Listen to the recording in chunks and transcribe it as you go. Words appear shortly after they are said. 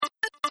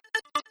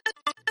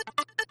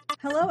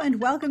Hello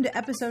and welcome to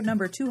episode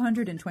number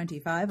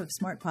 225 of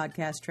Smart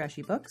Podcast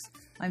Trashy Books.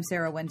 I'm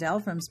Sarah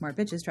Wendell from Smart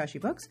Bitches Trashy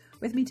Books.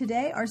 With me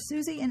today are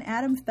Susie and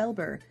Adam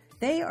Felber.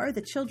 They are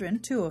the children,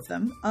 two of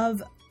them,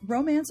 of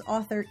romance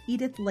author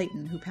Edith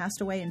Layton, who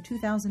passed away in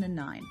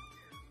 2009.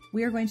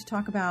 We are going to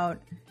talk about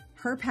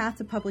her path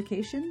to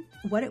publication,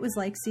 what it was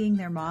like seeing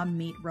their mom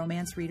meet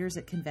romance readers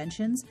at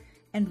conventions,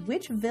 and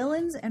which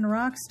villains and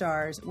rock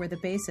stars were the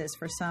basis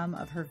for some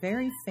of her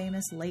very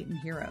famous Layton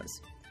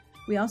heroes.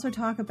 We also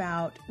talk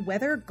about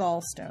whether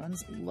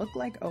gallstones look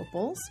like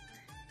opals,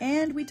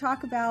 and we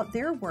talk about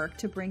their work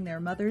to bring their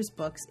mother's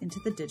books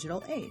into the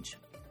digital age.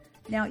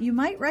 Now, you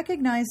might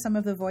recognize some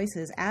of the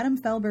voices. Adam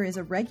Felber is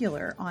a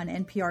regular on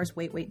NPR's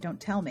Wait, Wait, Don't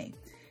Tell Me.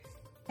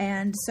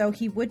 And so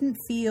he wouldn't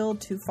feel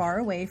too far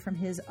away from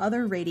his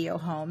other radio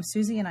home.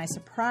 Susie and I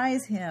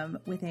surprise him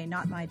with a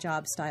Not My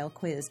Job style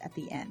quiz at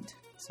the end.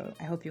 So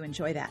I hope you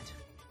enjoy that.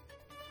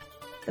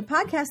 The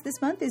podcast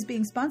this month is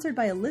being sponsored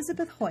by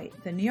Elizabeth Hoyt,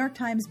 the New York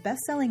Times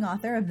bestselling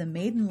author of the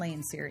Maiden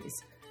Lane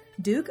series.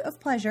 Duke of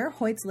Pleasure,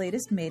 Hoyt's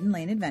latest Maiden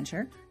Lane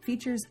adventure,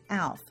 features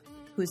Alf,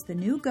 who is the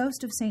new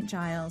ghost of St.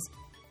 Giles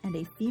and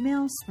a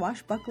female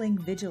swashbuckling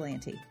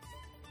vigilante.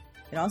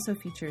 It also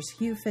features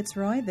Hugh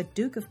Fitzroy, the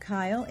Duke of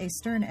Kyle, a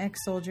stern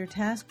ex-soldier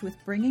tasked with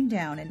bringing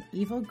down an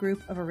evil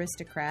group of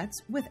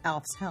aristocrats with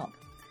Alf's help.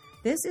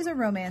 This is a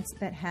romance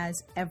that has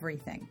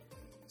everything.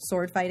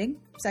 Sword fighting,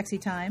 sexy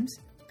times,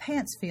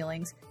 pants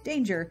feelings,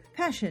 danger,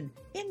 passion,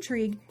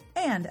 intrigue,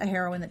 and a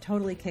heroine that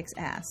totally kicks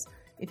ass.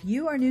 If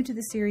you are new to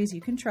the series,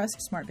 you can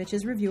trust Smart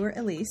Bitches reviewer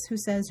Elise, who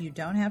says you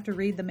don't have to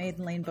read the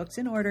Maiden Lane books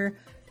in order,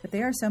 but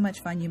they are so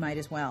much fun you might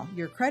as well.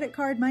 Your credit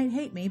card might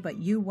hate me, but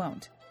you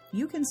won't.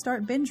 You can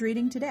start binge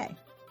reading today.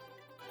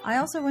 I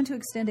also want to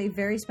extend a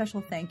very special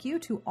thank you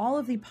to all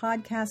of the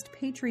podcast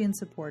Patreon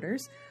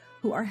supporters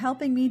who are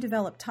helping me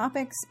develop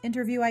topics,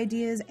 interview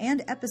ideas,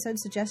 and episode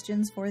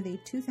suggestions for the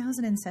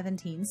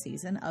 2017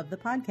 season of the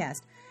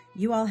podcast.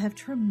 You all have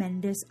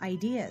tremendous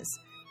ideas.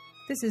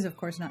 This is, of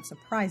course, not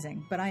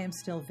surprising, but I am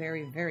still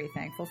very, very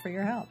thankful for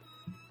your help.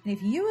 And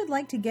if you would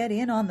like to get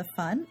in on the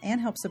fun and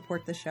help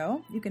support the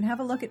show, you can have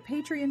a look at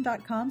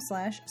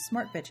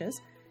patreon.com/smartbitches.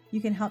 You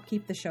can help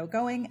keep the show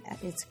going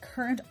at its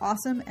current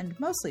awesome and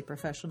mostly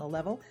professional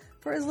level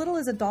for as little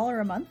as $1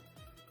 a month.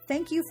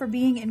 Thank you for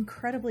being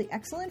incredibly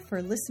excellent,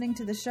 for listening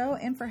to the show,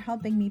 and for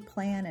helping me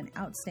plan an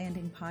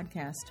outstanding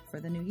podcast for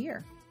the new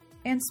year.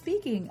 And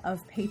speaking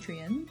of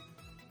Patreon,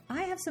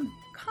 I have some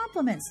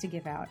compliments to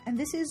give out, and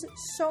this is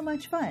so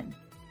much fun.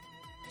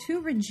 To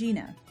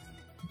Regina,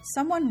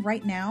 someone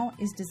right now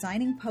is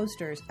designing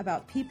posters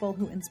about people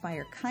who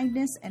inspire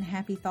kindness and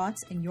happy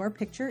thoughts, and your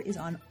picture is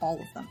on all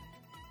of them.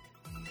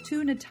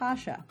 To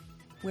Natasha,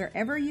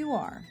 wherever you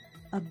are,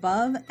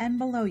 above and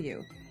below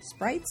you,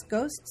 sprites,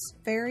 ghosts,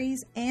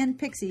 fairies, and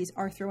pixies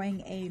are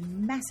throwing a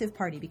massive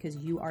party because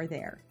you are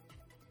there.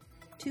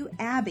 To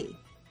Abby,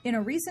 in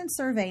a recent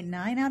survey,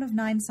 9 out of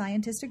 9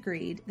 scientists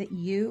agreed that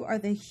you are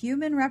the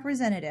human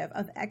representative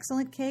of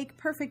excellent cake,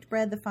 perfect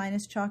bread, the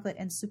finest chocolate,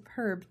 and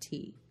superb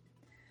tea.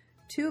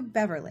 To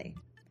Beverly,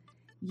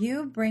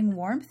 you bring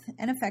warmth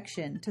and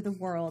affection to the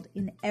world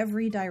in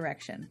every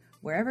direction.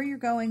 Wherever you're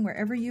going,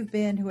 wherever you've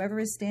been, whoever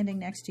is standing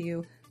next to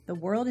you, the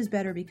world is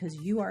better because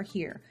you are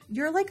here.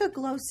 You're like a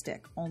glow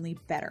stick, only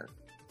better.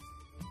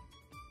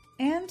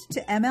 And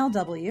to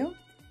MLW,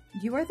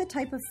 you are the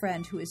type of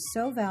friend who is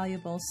so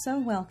valuable, so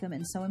welcome,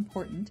 and so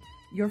important.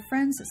 Your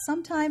friends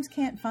sometimes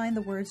can't find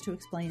the words to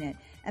explain it.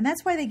 And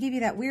that's why they give you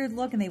that weird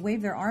look and they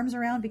wave their arms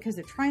around, because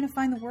they're trying to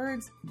find the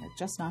words and they're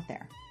just not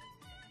there.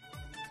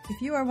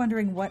 If you are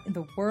wondering what in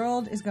the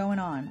world is going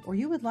on, or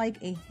you would like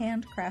a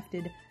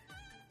handcrafted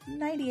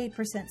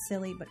 98%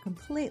 silly but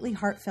completely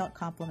heartfelt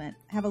compliment,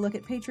 have a look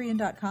at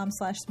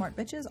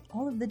patreon.com/smartbitches.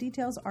 All of the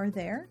details are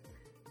there.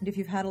 And if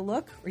you've had a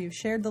look, or you've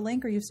shared the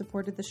link, or you've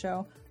supported the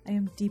show, I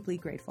am deeply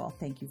grateful.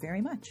 Thank you very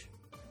much.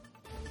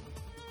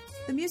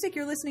 The music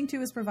you're listening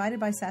to is provided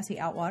by Sassy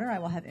Outwater. I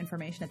will have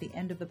information at the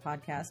end of the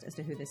podcast as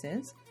to who this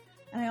is.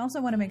 And I also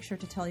want to make sure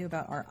to tell you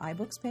about our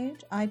iBooks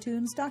page,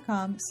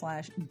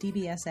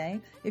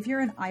 itunes.com/DBSA. If you're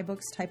an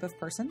iBooks type of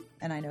person,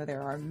 and I know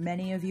there are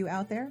many of you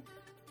out there,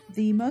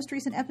 the most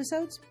recent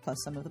episodes,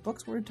 plus some of the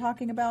books we're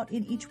talking about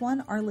in each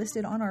one, are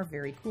listed on our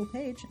very cool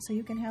page, so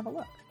you can have a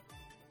look.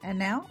 And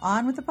now,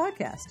 on with the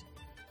podcast.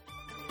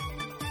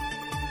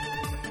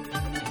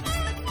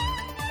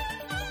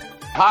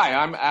 Hi,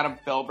 I'm Adam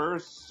Felber,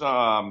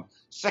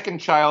 second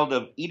child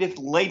of Edith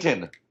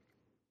Layton,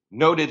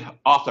 noted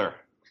author.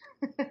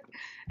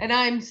 And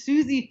I'm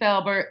Susie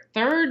Felber,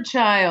 third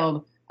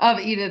child of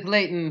Edith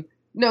Layton,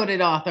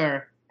 noted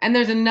author. And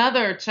there's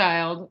another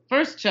child,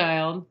 first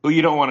child. Who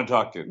you don't want to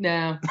talk to.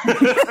 No.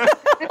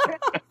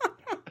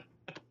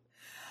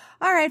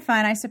 All right,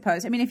 fine, I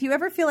suppose. I mean, if you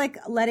ever feel like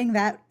letting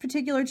that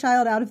particular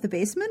child out of the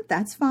basement,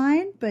 that's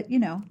fine. But, you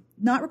know,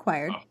 not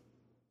required. Oh.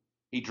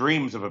 He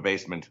dreams of a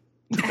basement.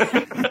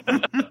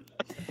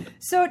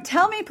 So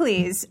tell me,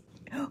 please,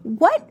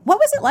 what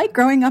was it like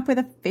growing up with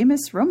a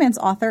famous romance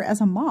author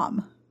as a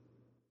mom?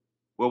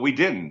 Well, we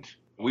didn't.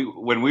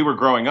 when we were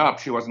growing up,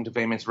 she wasn't a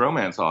famous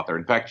romance author.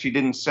 In fact, she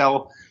didn't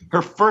sell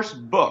her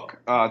first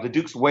book, The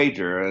Duke's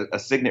Wager, a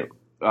Signet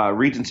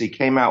Regency,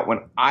 came out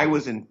when I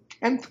was in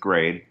 10th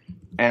grade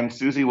and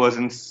Susie was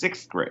in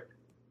 6th grade.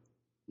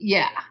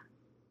 Yeah.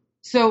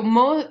 So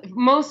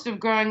most of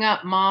growing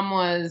up, Mom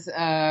was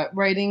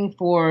writing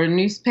for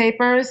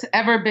newspapers,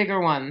 ever bigger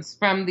ones,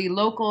 from the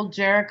local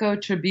Jericho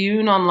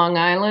Tribune on Long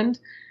Island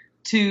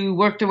to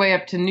worked her way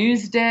up to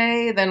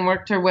Newsday, then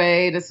worked her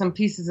way to some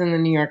pieces in the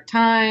New York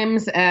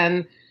Times.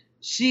 And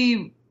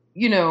she,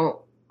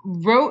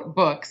 wrote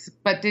books,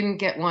 but didn't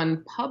get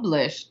one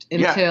published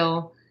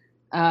until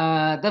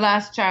The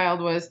Last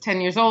Child was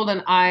 10 years old.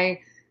 And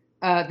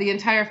the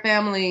entire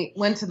family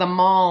went to the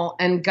mall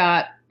and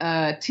got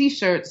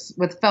T-shirts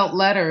with felt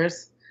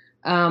letters.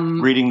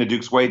 Reading the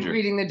Duke's Wager.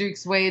 Reading the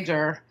Duke's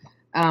Wager.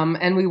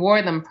 And we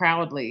wore them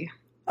proudly.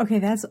 Okay,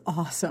 that's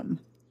awesome.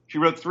 She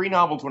wrote 3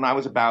 novels when I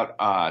was about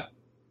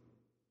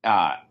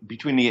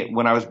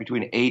when I was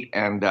between 8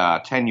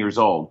 and 10 years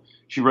old.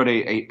 She wrote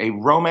a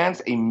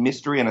romance, a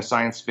mystery, and a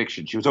science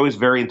fiction. She was always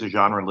very into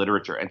genre and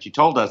literature, and she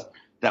told us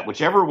that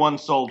whichever one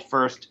sold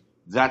first,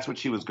 that's what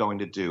she was going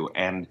to do.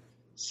 And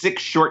 6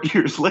 short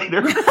years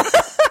later.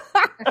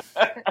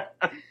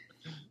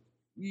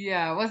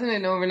 Yeah, it wasn't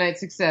an overnight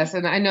success.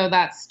 And I know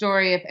that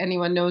story, if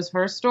anyone knows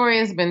her story,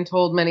 has been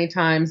told many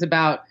times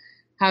about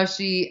how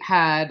she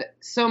had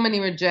so many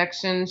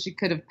rejections. She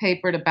could have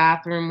papered a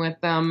bathroom with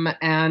them.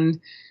 And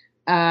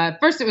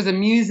first it was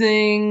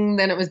amusing,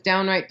 then it was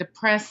downright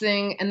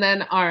depressing. And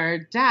then our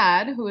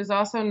dad, who is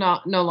also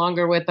no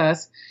longer with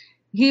us,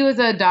 he was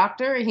a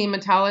doctor, a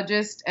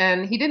hematologist,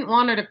 and he didn't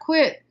want her to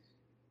quit,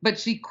 but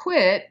she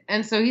quit.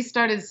 And so he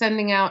started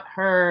sending out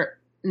her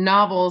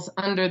novels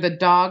under the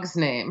dog's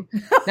name.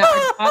 Now,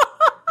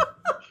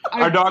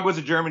 our dog was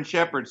a German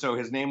Shepherd, so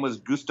his name was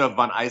Gustav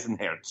von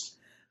Eisenherz.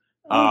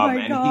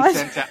 And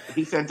gosh.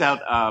 he sent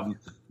out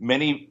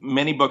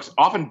many books,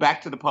 often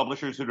back to the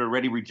publishers who'd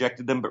already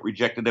rejected them, but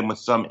rejected them with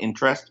some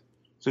interest.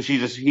 So he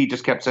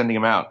just kept sending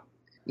them out.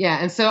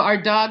 Yeah, and so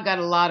our dog got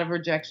a lot of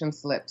rejection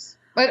slips.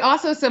 But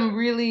also some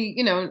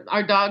really,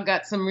 our dog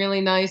got some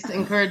really nice,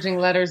 encouraging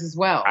letters as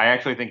well. I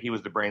actually think he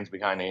was the brains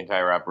behind the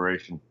entire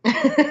operation.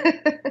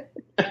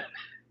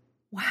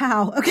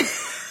 Wow. Okay.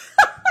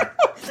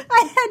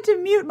 I had to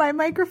mute my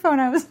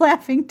microphone. I was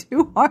laughing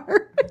too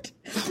hard.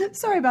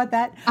 Sorry about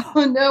that.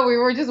 Oh no, we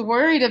were just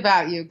worried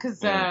about you because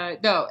so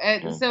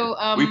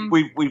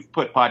we've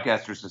put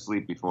podcasters to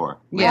sleep before.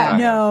 Yeah,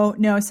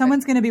 no.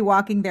 Someone's going to be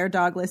walking their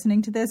dog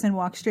listening to this and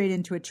walk straight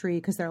into a tree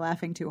because they're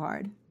laughing too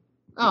hard.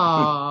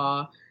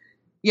 Aw.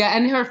 Yeah,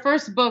 and her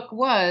first book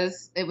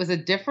was a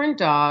different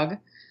dog,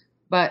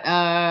 but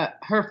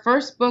her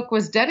first book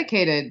was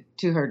dedicated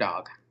to her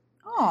dog.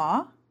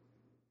 Aw.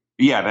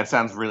 Yeah, that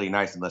sounds really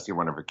nice unless you're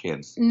one of her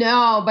kids.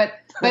 No, but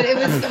it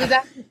was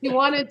actually, she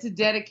wanted to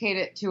dedicate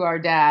it to our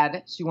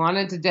dad. She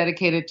wanted to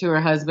dedicate it to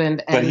her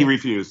husband. But he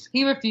refused.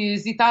 He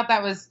refused. He thought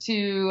that was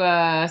too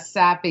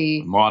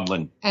sappy.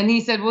 Maudlin. And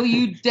he said, will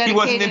you dedicate He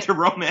wasn't into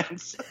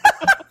romance.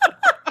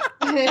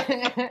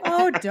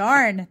 Oh,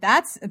 darn.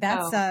 That's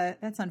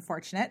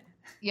unfortunate.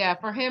 Yeah,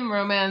 for him,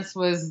 romance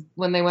was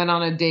when they went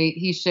on a date.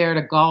 He shared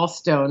a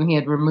gallstone he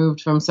had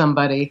removed from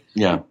somebody.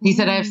 Yeah. He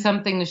said, I have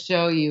something to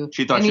show you.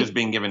 She thought she was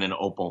being given an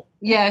opal.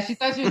 Yeah, she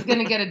thought she was going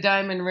to get a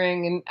diamond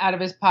ring, and out of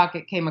his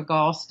pocket came a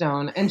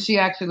gallstone. And she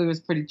actually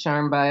was pretty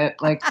charmed by it.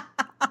 Like,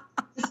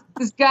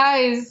 this guy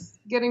is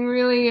getting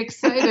really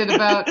excited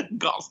about a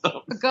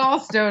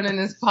gallstone in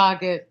his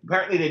pocket.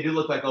 Apparently they do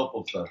look like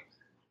opals, though.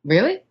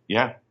 Really?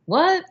 Yeah.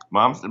 What?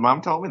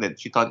 Mom told me that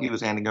she thought he was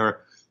handing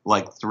her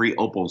like 3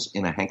 opals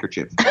in a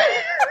handkerchief.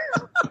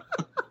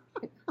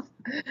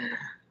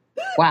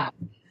 Wow.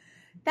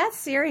 That's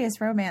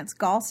serious romance.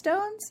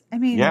 Gallstones? I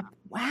mean, yeah.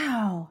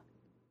 Wow.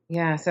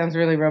 Yeah, sounds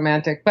really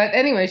romantic. But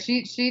anyway,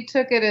 she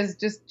took it as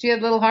just, she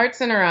had little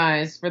hearts in her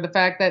eyes for the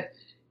fact that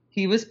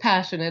he was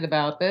passionate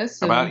about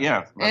this. About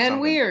and something.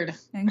 Weird.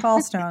 And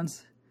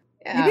gallstones.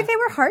 Yeah. Maybe they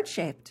were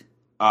heart-shaped.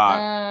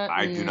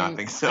 I do not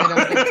think so. I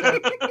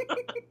don't think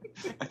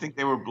so. I think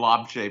they were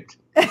blob-shaped.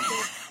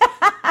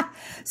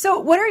 So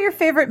what are your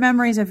favorite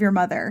memories of your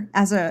mother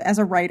as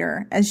a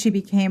writer as she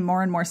became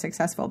more and more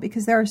successful?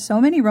 Because there are so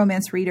many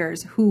romance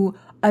readers who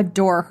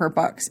adore her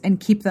books and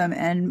keep them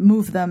and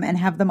move them and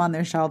have them on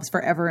their shelves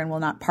forever and will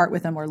not part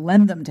with them or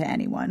lend them to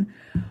anyone.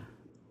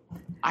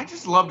 I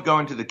just loved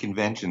going to the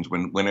conventions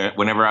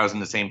whenever I was in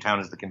the same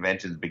town as the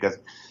conventions, because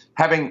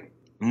having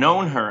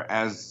known her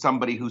as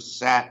somebody who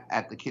sat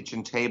at the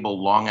kitchen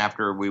table long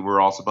after we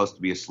were all supposed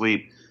to be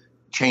asleep,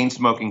 chain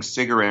smoking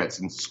cigarettes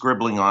and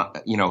scribbling on,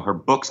 her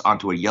books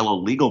onto a yellow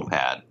legal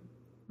pad.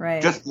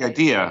 Right. Just the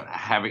idea,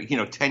 having,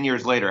 10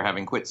 years later,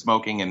 having quit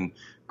smoking and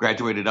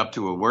graduated up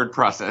to a word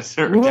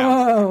processor.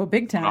 Whoa,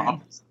 big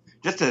time.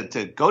 Just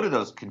to go to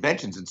those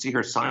conventions and see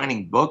her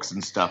signing books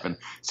and stuff and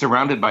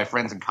surrounded by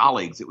friends and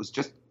colleagues. It was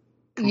just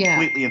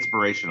completely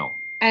inspirational.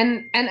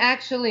 And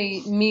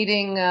actually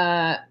meeting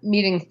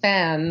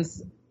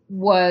fans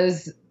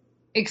was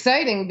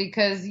exciting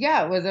because,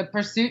 it was a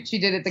pursuit she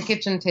did at the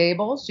kitchen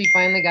table. She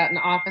finally got an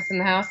office in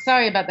the house.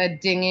 Sorry about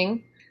that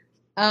dinging.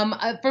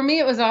 For me,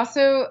 it was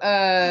also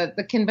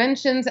the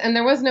conventions, and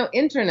there was no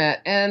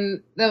internet.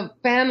 And the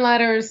fan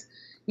letters,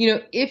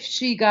 if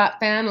she got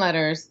fan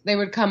letters, they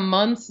would come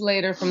months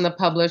later from the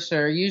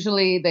publisher.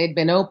 Usually they'd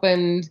been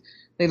opened.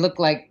 They looked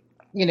like,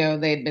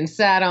 they'd been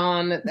sat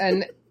on.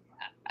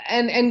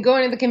 And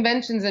going to the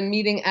conventions and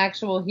meeting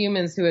actual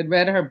humans who had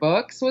read her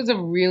books was a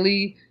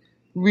really,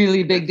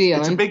 really big deal.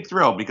 It's a big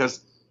thrill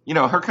because,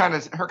 her kind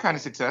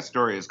of success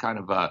story is kind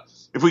of,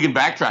 if we can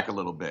backtrack a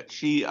little bit,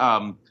 she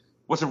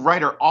was a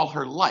writer all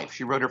her life.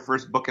 She wrote her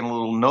first book in a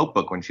little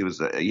notebook when she was,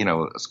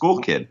 a school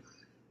kid.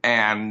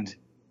 And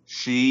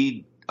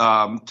she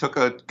took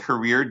a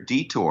career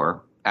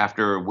detour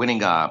after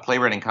winning a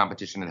playwriting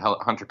competition at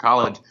Hunter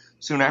College.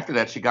 Soon after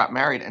that, she got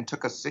married and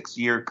took a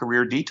 6-year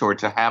career detour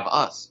to have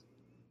us.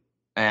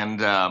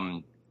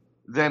 And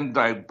then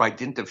by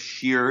dint of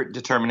sheer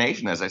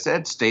determination, as I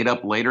said, stayed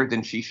up later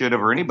than she should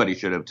have or anybody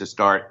should have to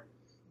start,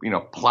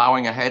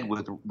 plowing ahead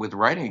with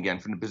writing again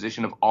from the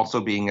position of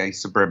also being a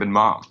suburban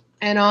mom.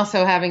 And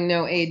also having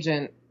no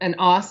agent, and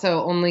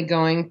also only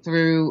going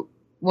through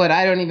what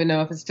I don't even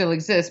know if it still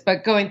exists,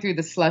 but going through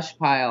the slush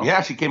pile.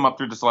 Yeah, she came up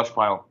through the slush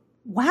pile.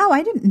 Wow,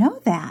 I didn't know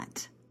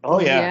that. Oh,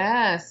 yeah.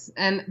 Yes.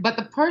 But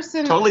the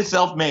person... Totally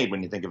self-made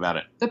when you think about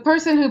it. The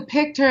person who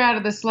picked her out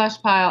of the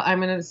slush pile, I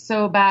mean, it's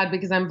so bad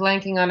because I'm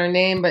blanking on her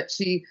name, but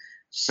she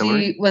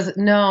Hillary? was...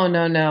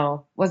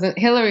 No. Wasn't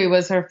Hillary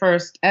was her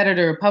first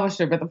editor,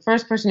 publisher, but the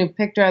first person who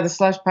picked her out of the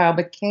slush pile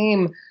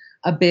became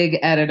a big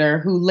editor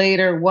who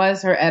later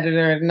was her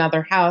editor at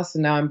another house,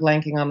 and now I'm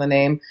blanking on the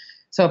name.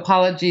 So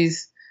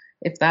apologies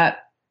if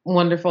that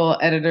wonderful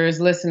editor is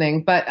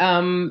listening. But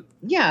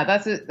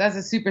that's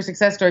a super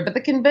success story. But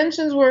the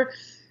conventions were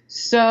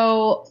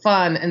so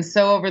fun and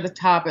so over the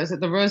top. It was at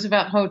the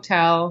Roosevelt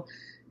Hotel,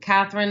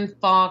 Catherine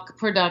Falk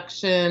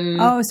production.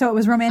 Oh, so it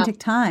was Romantic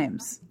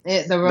Times.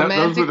 The Romantic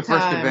Those were the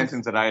first Times.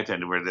 conventions that I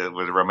attended were the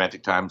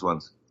Romantic Times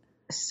ones.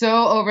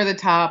 So over the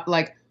top,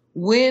 like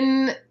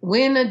win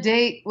a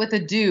date with a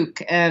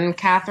duke, and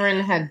Catherine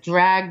had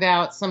dragged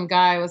out some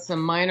guy with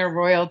some minor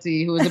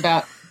royalty who was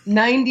about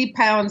 90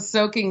 pounds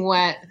soaking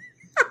wet,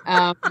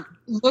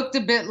 looked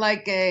a bit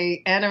like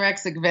a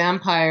anorexic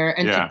vampire,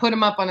 and she put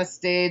him up on a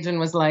stage and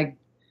was like,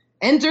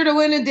 enter to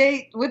win a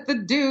date with the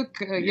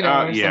duke, or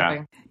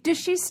something. Does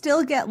she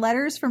still get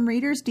letters from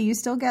readers? Do you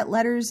still get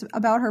letters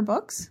about her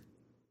books?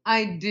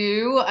 I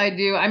do.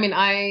 I mean,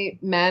 I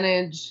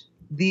manage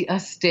the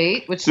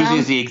estate, which Susie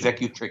is the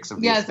executrix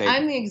of the estate. Yes,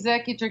 I'm the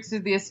executrix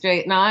of the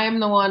estate, and I'm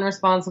the one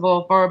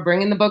responsible for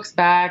bringing the books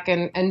back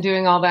and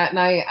doing all that. And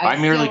I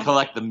merely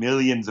collect the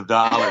millions of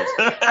dollars.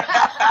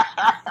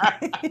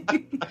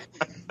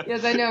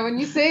 Yes, I know. When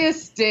you say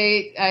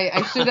estate,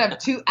 I should have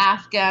 2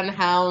 Afghan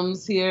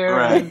hounds here,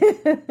 right.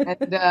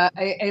 and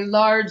a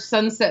large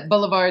Sunset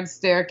Boulevard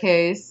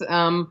staircase.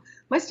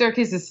 My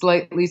staircase is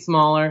slightly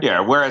smaller.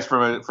 Yeah, whereas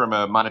from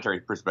a monetary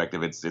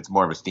perspective, it's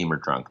more of a steamer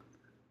trunk.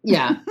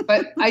 Yeah,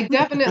 but I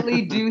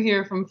definitely do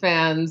hear from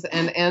fans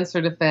and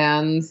answer to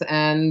fans.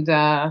 And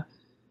I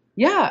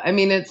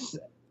mean, it's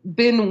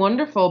been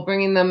wonderful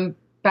bringing them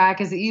back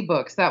as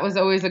ebooks. That was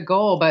always a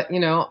goal. But,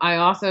 I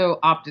also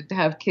opted to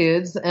have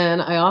kids,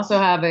 and I also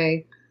have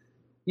a,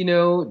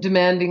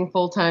 demanding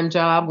full-time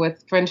job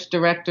with French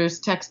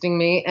directors texting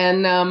me.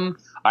 And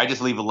I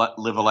just live a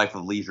life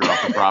of leisure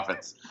off the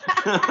profits.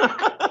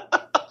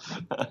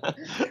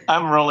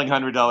 I'm rolling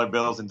 $100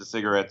 bills into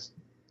cigarettes.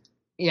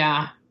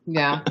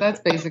 Yeah,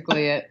 that's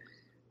basically it.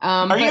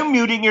 Are you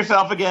muting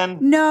yourself again?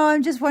 No,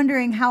 I'm just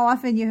wondering how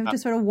often you have to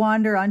sort of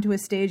wander onto a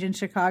stage in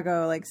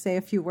Chicago, like say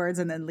a few words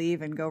and then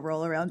leave and go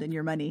roll around in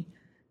your money.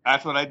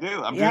 That's what I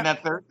do. I'm doing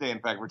that Thursday. In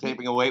fact, we're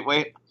taping a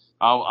wait.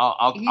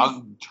 I'll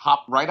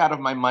hop right out of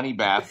my money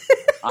bath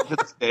onto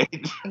the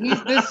stage.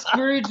 He's the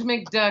Scrooge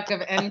McDuck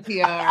of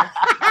NPR.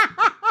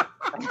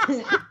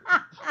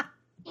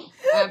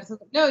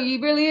 Absolutely. No,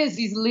 he really is.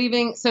 He's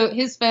leaving. So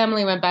his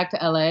family went back to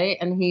LA,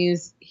 and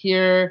he's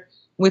here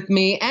with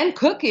me and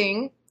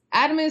cooking.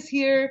 Adam is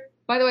here.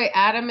 By the way,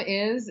 Adam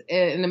is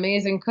an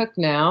amazing cook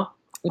now,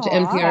 which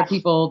NPR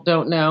people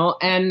don't know.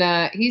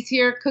 And he's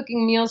here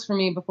cooking meals for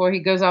me before he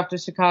goes off to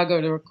Chicago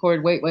to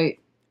record Wait.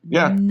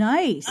 Yeah.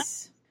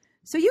 Nice.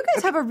 So you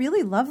guys have a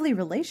really lovely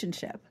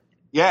relationship.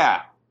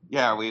 Yeah.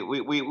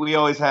 We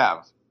always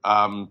have.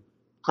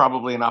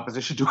 Probably in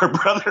opposition to our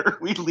brother,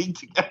 we league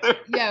together.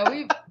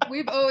 Yeah,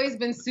 we've always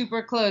been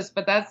super close,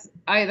 but that's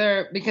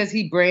either because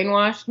he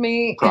brainwashed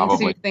me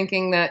into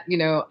thinking that,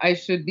 I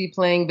should be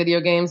playing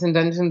video games and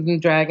Dungeons and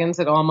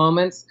Dragons at all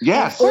moments.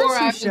 Yes. Of course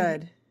you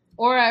should.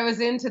 Or I was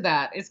into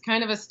that. It's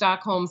kind of a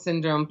Stockholm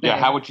syndrome thing. Yeah,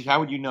 how would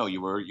you know?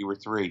 You were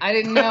 3. I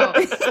didn't know.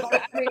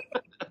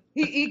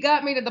 He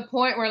got me to the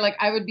point where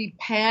I would be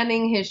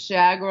panning his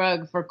shag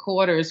rug for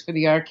quarters for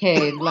the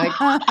arcade.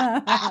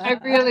 I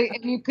really,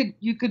 and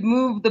you could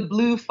move the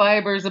blue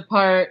fibers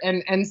apart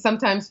and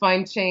sometimes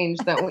find change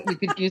that you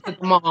could use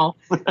at the mall.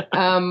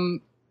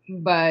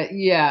 But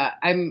yeah,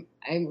 I'm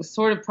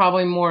sort of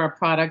probably more a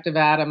product of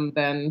Adam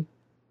than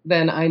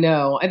then I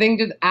know. I think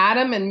just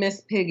Adam and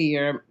Miss Piggy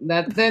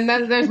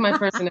there's my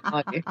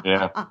personality.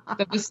 Yeah.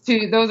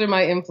 Those are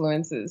my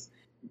influences.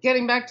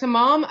 Getting back to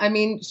Mom, I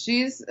mean,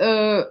 she's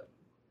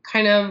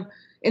kind of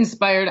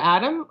inspired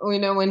Adam,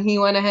 when he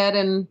went ahead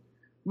and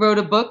wrote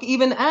a book,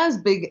 even as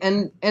big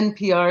an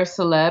NPR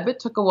celeb. It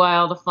took a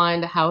while to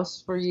find a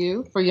house for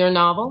you, for your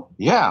novel.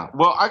 Yeah.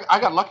 Well, I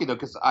got lucky, though,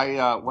 because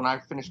when I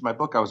finished my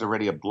book, I was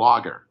already a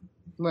blogger.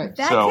 Right.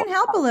 That can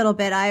help a little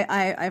bit,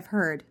 I've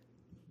heard.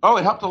 Oh,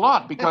 it helped a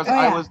lot because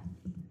I was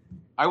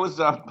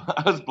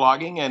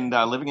blogging and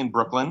living in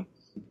Brooklyn,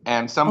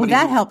 and somebody. Oh,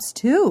 that helps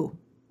too.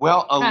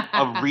 Well,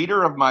 a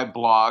reader of my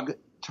blog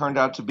turned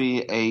out to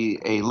be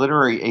a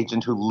literary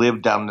agent who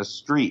lived down the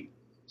street.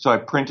 So I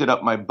printed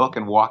up my book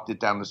and walked it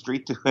down the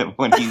street to him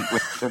when he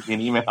sent me an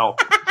email.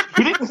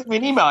 He didn't send me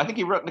an email. I think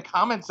he wrote in the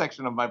comment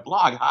section of my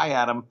blog, "Hi,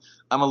 Adam.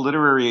 I'm a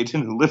literary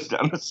agent who lives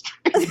down the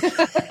street."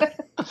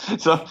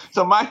 so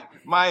my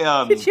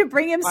Did you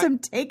bring him some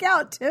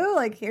takeout too?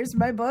 Like, here's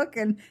my book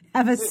and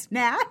have a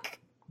snack?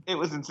 It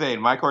was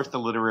insane. My course to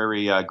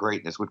literary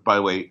greatness, which, by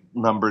the way,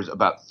 numbers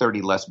about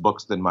 30 less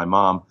books than my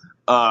mom,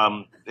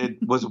 it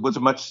was a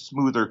much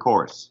smoother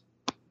course.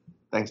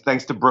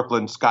 Thanks to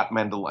Brooklyn, Scott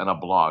Mendel, and a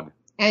blog.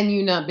 And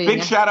you not being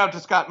big shout out to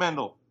Scott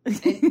Mendel.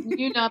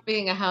 You not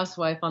being a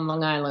housewife on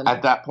Long Island.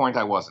 At that point,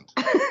 I wasn't.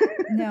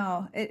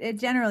 No, it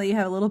generally you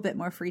have a little bit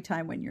more free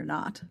time when you're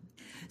not.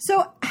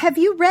 So have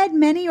you read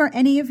many or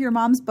any of your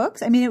mom's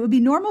books? I mean, it would be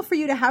normal for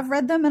you to have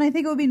read them, and I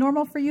think it would be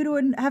normal for you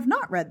to have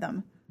not read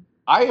them.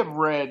 I have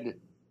read,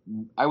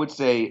 I would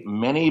say,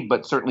 many,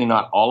 but certainly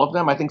not all of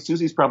them. I think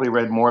Susie's probably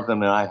read more of them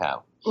than I have.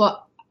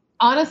 Well,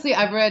 honestly,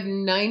 I've read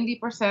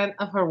 90%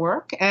 of her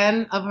work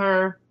and of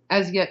her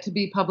as yet to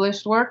be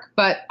published work.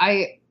 But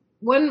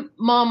when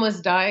Mom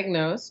was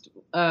diagnosed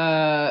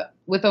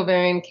with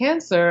ovarian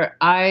cancer,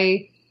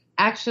 I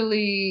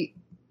actually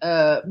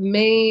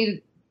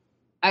I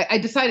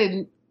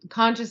decided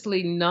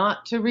consciously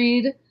not to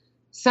read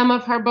some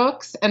of her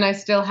books, and I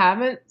still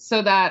haven't,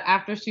 so that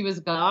after she was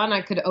gone,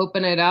 I could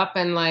open it up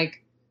and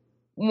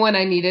when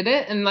I needed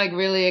it and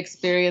really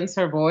experience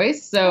her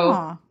voice.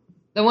 So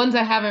the ones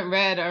I haven't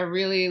read are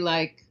really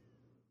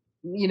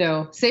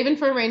saving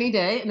for a rainy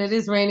day, and it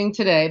is raining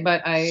today,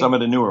 but some of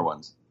the newer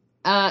ones.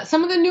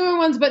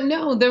 But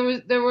no, there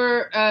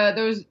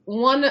was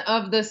one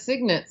of the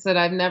Signets that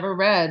I've never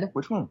read.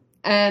 Which one?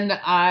 And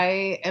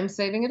I am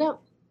saving it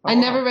up. Oh, I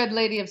never read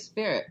Lady of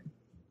Spirit.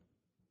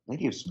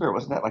 Lady of Spirit,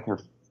 wasn't that her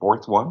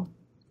fourth one?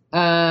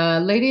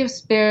 Lady of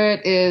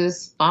Spirit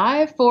is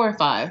 4 or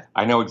 5.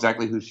 I know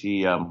exactly who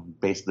she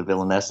based the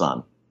villainess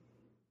on.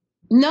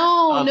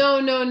 No.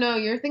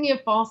 You're thinking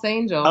of False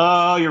Angel.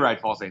 Oh, you're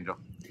right, False Angel.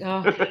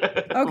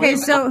 Okay,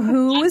 so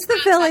who was the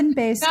villain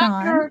based on? I'm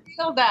not going to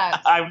reveal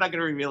that. I'm not going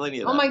to reveal any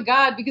of that. Oh my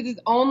God, because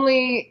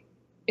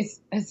it's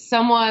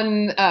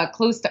someone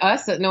close to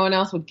us that no one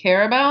else would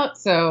care about.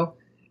 So,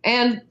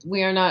 and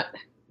we are not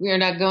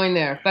going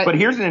there. But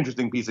here's an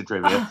interesting piece of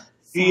trivia.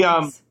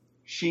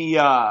 She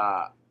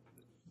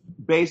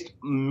based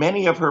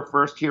many of her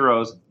first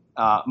heroes,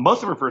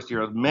 most of her first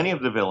heroes, many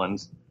of the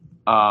villains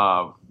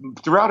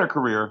throughout her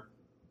career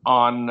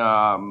on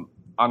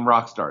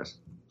rock stars.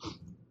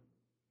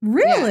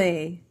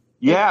 Really?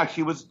 Yeah,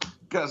 she was,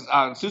 because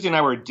Susie and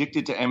I were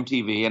addicted to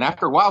MTV, and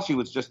after a while she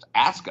would just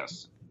ask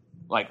us,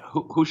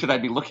 who should I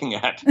be looking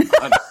at?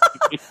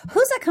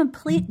 Who's a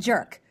complete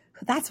jerk?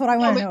 That's what I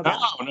want to know about.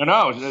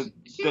 No.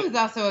 She was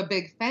also a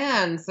big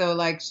fan. So,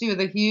 she was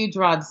a huge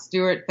Rod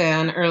Stewart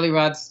fan, early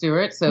Rod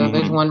Stewart. So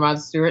there's one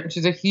Rod Stewart. And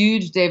she's a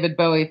huge David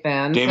Bowie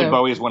fan. David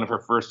Bowie is one of her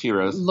first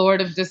heroes.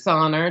 Lord of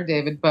Dishonor,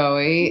 David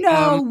Bowie.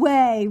 No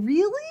way.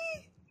 Really?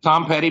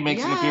 Tom Petty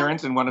makes an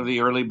appearance in one of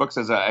the early books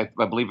as, I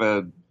believe,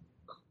 a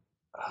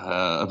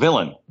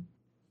villain.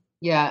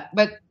 Yeah,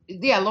 but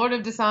Lord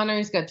of Dishonor,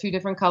 he's got 2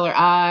 different color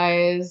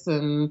eyes,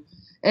 and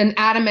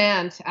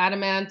Adamant.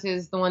 Adamant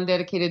is the one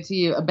dedicated to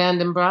you.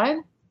 Abandoned Bride?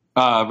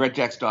 Red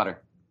Jack's daughter.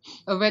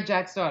 Oh, Red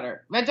Jack's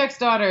daughter. Red Jack's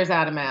daughter is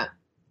Adamant.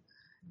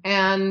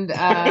 And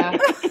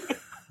this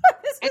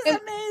is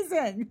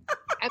amazing.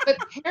 But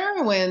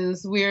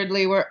heroines,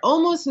 weirdly, were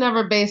almost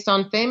never based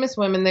on famous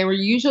women. They were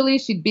usually,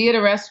 she'd be at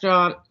a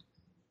restaurant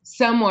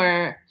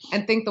somewhere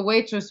and think the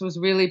waitress was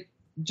really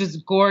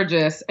just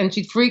gorgeous, and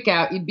she'd freak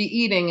out. You'd be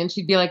eating and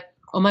she'd be like,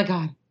 "Oh my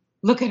God,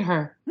 look at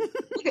her."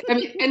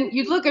 And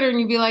you'd look at her and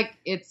you'd be like,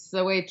 "It's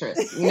the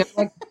waitress."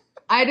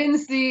 I didn't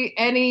see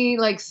any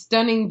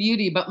stunning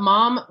beauty, but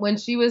Mom, when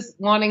she was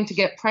wanting to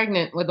get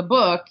pregnant with a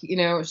book,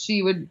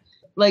 she would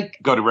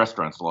go to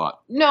restaurants a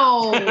lot.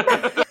 No.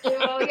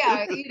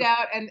 Eat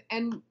out,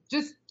 and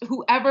just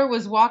whoever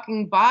was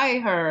walking by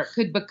her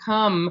could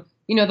become,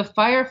 the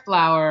Fire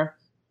Flower.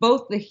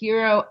 Both the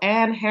hero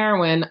and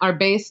heroine are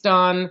based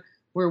on,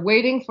 we're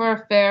waiting for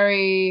a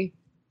ferry,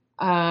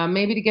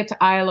 maybe to get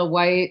to Isle of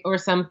Wight or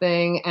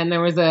something, and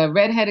there was a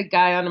redheaded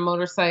guy on a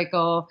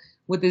motorcycle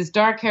with his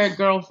dark-haired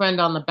girlfriend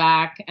on the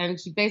back, and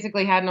she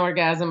basically had an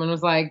orgasm and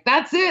was like,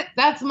 "That's it,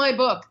 that's my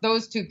book,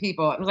 those 2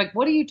 people." I was like,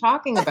 "What are you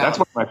talking about?" That's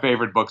one of my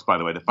favorite books, by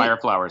the way. The Fire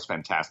Flower is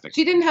fantastic.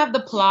 She didn't have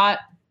the plot.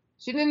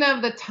 She didn't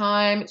have the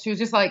time. She was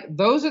just like,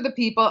 those are the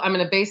people I'm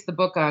going to base the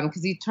book on.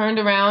 Because he turned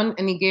around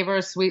and he gave her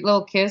a sweet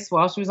little kiss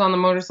while she was on the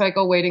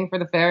motorcycle waiting for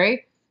the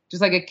ferry.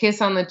 Just like a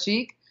kiss on the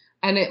cheek.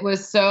 And it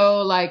was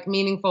so like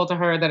meaningful to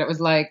her that it was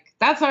like,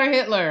 that's our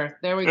Hitler.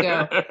 There we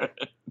go.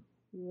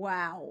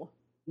 Wow.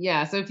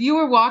 Yeah. So if you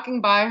were walking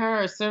by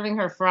her or serving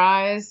her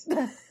fries,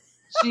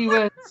 she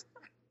was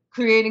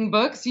creating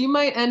books. You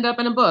might end up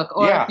in a book.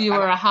 Or if you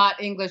were a hot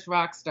English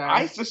rock star.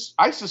 I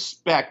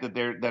suspect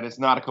that it's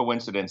not a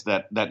coincidence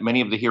that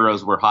many of the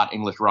heroes were hot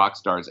English rock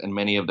stars and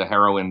many of the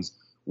heroines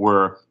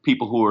were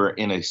people who were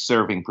in a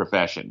serving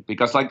profession,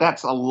 because like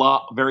that's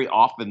very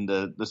often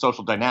the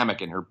social dynamic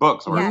in her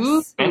books or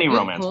any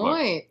romance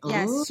book.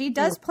 Yes, she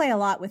does play a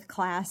lot with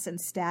class and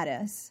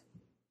status.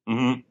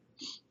 Mm-hmm.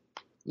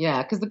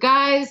 Yeah, because the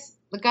guys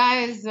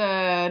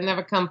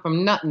never come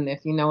from nothing,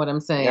 if you know what I'm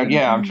saying.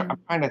 Yeah, I'm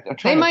trying to.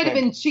 They might have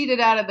been cheated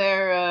out of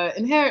their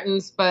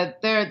inheritance, but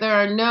there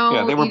are no.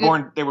 Yeah,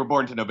 they were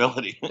born to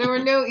nobility. There were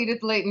no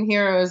Edith Layton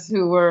heroes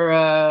who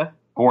were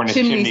born as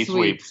chimney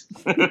sweeps.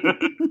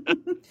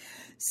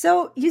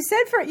 So you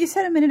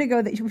said a minute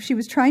ago that she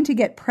was trying to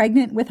get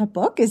pregnant with a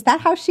book. Is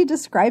that how she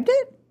described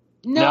it?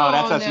 No,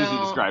 that's how Susie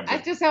described it.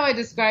 That's just how I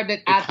described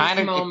it at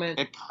this moment.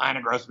 It kind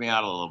of grossed me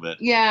out a little bit.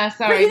 Yeah,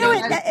 sorry.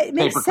 But it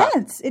makes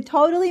sense. It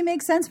totally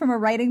makes sense from a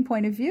writing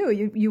point of view.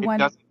 You want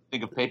doesn't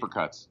think of paper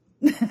cuts.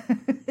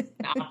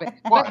 Stop it.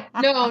 But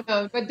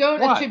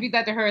don't attribute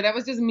that to her. That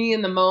was just me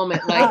in the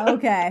moment. Like,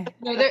 okay.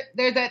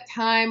 There's that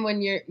time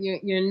when you're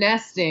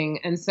nesting,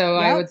 and so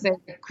I would say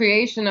the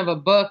creation of a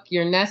book,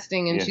 you're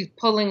nesting, and she's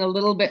pulling a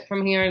little bit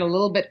from here and a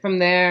little bit from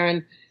there,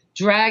 and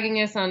dragging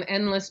us on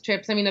endless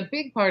trips. I mean, a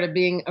big part of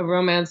being a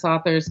romance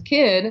author's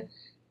kid,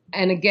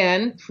 and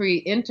again,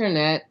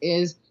 pre-internet,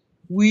 is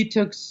we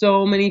took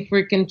so many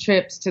freaking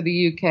trips to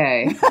the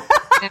UK.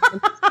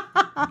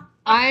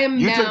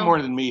 You took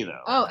more than me, though.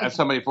 Oh, as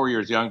somebody 4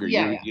 years younger,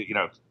 you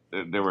know,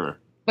 there were.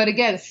 But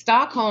again,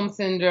 Stockholm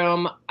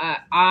syndrome.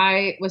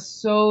 I was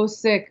so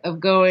sick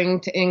of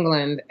going to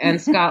England and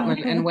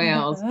Scotland and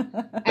Wales,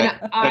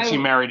 that she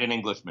married an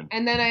Englishman.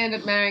 And then I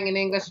ended up marrying an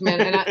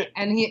Englishman,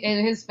 and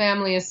his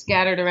family is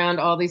scattered around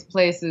all these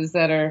places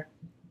that are,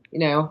 you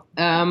know.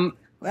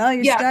 Well,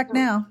 you're stuck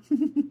now.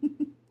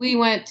 We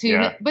went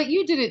to, but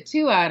you did it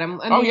too,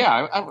 Adam. I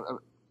mean,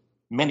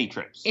 many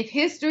trips. If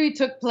history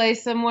took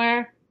place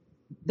somewhere,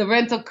 the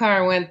rental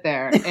car went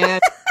there,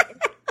 and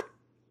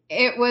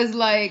it was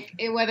like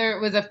whether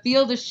it was a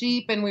field of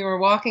sheep and we were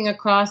walking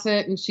across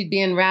it, and she'd be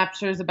in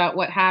raptures about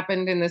what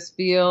happened in this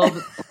field,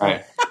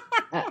 right.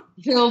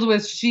 Filled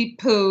with sheep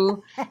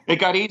poo. It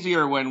got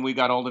easier when we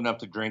got old enough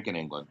to drink in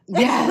England.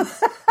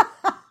 Yes.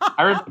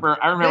 I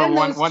remember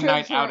one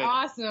night out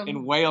awesome.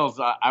 In Wales.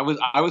 I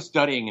was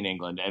studying in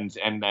England, and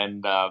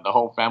the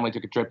whole family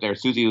took a trip there.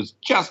 Susie was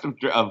just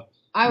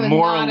I was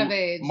not of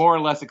age. More or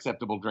less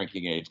acceptable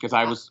drinking age, because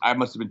I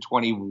must have been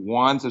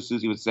 21, so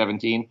Susie was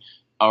 17,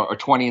 or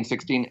 20 and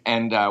 16,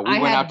 and we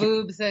went out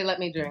boobs. They let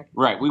me drink.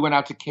 Right, we went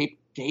out to Cape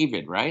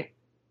David, right,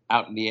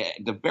 out in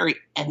the very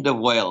end of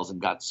Wales,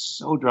 and got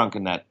so drunk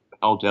in that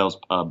hotel's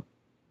pub.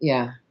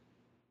 Yeah,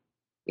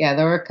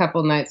 there were a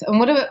couple nights. And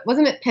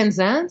wasn't it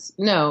Penzance?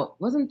 No,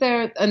 wasn't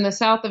there in the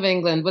south of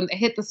England when they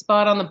hit the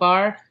spot on the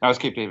bar? That was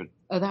Cape David.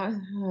 Oh,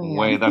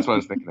 that's what I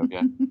was thinking of.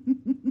 Yeah.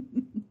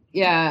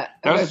 Yeah.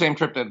 That was the same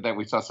trip that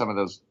we saw some of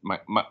those,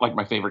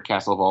 my favorite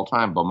castle of all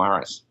time,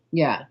 Beaumaris.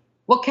 Yeah.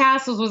 Well,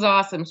 castles was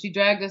awesome. She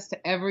dragged us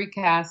to every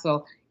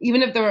castle,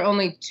 even if there were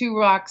only 2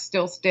 rocks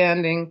still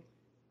standing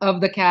of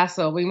the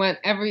castle. We went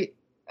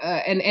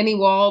and any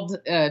walled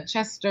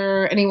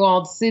Chester, any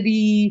walled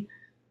city.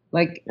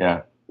 Like.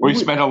 Yeah. We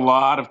spent a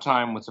lot of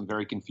time with some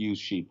very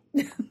confused sheep.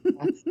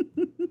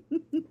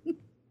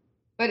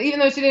 But even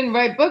though she didn't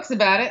write books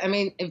about it, I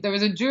mean, if there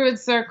was a druid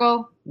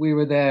circle, we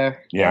were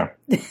there. Yeah.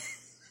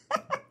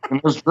 And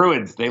those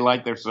druids, they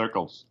like their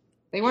circles.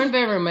 They weren't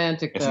very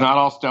romantic, though. It's not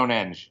all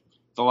Stonehenge.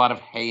 It's a lot of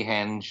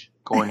hayhenge,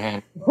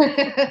 cornhenge.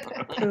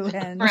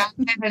 Truehenge.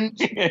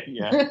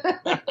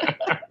 Yeah.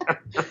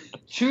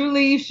 True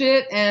leaf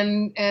shit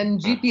and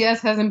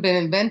GPS hasn't been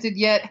invented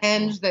yet.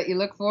 Henge that you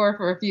look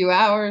for a few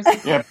hours.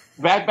 Yeah.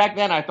 Back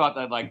then, I thought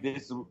that like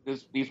these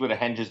were the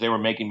henges they were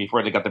making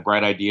before they got the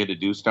bright idea to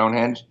do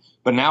Stonehenge.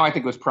 But now I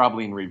think it was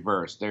probably in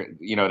reverse. They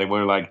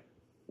were like,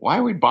 why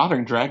are we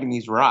bothering dragging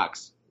these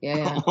rocks?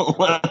 Yeah.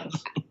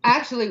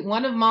 Actually,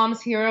 one of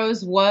Mom's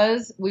heroes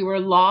was we were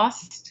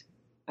lost.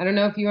 I don't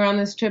know if you were on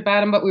this trip,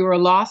 Adam, but we were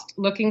lost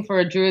looking for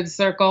a druid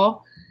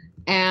circle,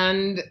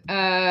 and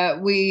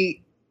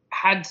we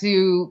had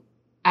to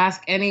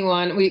ask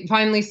anyone. We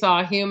finally saw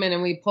a human,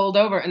 and we pulled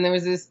over, and there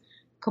was this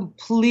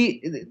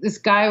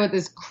guy with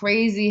this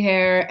crazy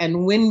hair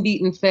and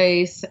wind-beaten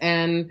face,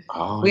 and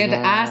we had to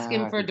ask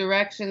him for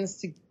directions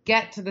to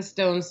get to the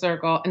stone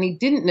circle, and he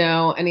didn't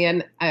know, and he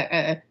had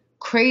a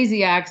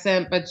crazy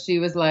accent, but she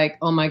was like,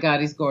 oh my God,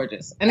 he's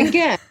gorgeous. And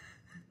again,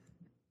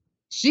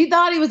 she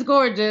thought he was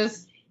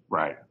gorgeous.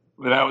 Right.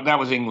 That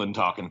was England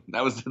talking.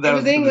 That was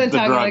England the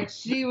talking. drug. Like,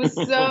 she was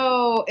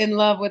so in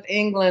love with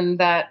England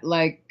that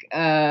like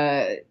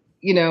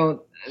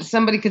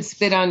somebody could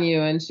spit on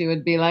you and she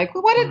would be like,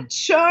 well, what a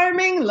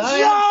charming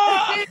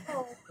line.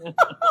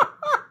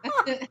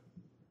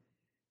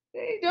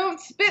 They don't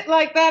spit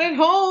like that at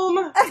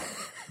home.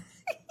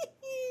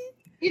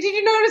 Did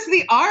you notice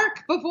the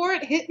arc before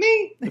it hit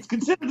me? It's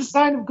considered a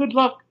sign of good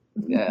luck.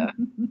 Yeah.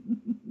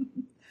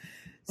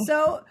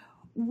 So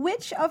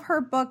which of her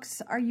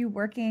books are you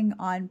working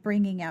on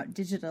bringing out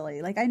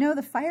digitally? Like, I know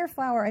the Fire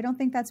Flower, I don't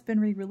think that's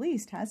been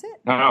re-released, has it?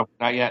 No,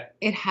 not yet.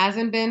 It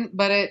hasn't been,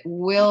 but it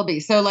will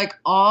be. So like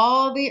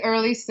all the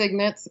early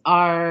signets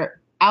are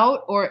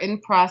out or in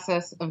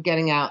process of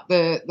getting out,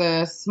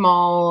 the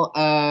small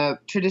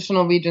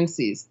traditional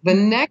Regencies. The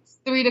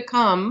next 3 to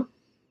come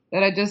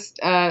that I just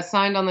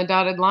signed on the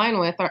dotted line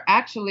with are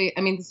actually,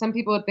 some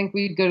people would think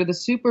we'd go to the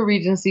Super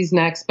Regencies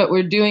next, but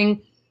we're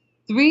doing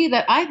 3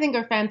 that I think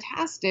are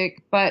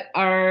fantastic, but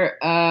are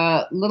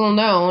little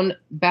known: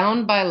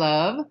 Bound by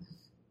Love,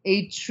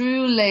 A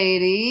True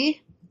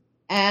Lady,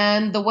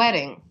 and The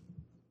Wedding.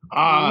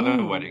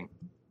 The Wedding.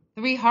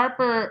 3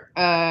 Harper,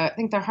 I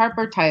think they're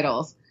Harper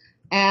titles.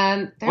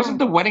 And wasn't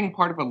The Wedding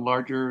part of a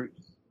larger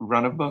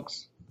run of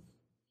books?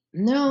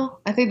 No,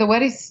 I think The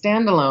Wedding's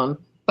standalone.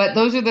 But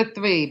those are the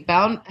 3.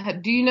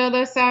 Do you know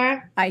those,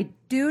 Sarah? I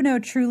do know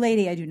True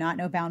Lady. I do not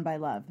know Bound by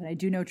Love, but I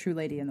do know True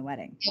Lady and The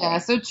Wedding. Yeah,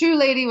 so True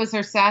Lady was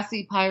her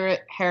sassy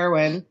pirate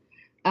heroine.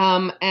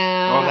 And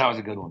that was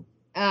a good one.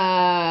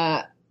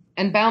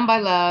 And Bound by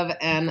Love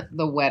and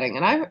The Wedding.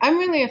 And I'm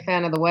really a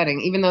fan of The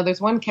Wedding, even though there's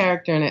one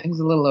character in it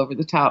who's a little over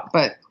the top.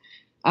 But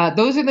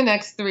those are the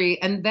next 3.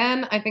 And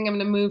then I think I'm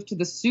going to move to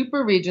the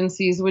Super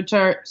Regencies, which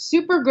are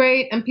super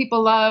great and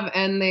people love,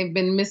 and they've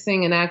been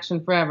missing in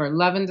action forever.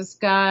 Love in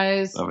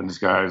Disguise. Love in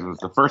Disguise was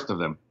the first of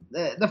them.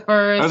 The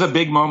first. That was a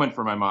big moment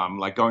for my mom,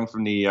 like going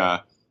from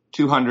the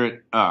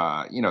 200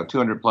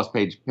 plus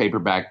page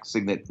paperback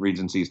signet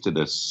Regencies to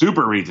the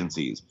Super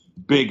Regencies.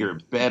 Bigger,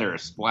 better,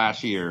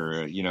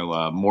 splashier,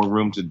 more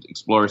room to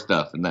explore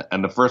stuff.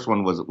 And the first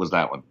one was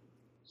that one.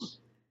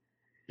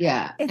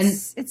 Yeah.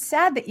 It's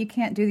sad that you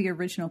can't do the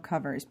original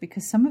covers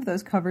because some of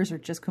those covers are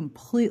just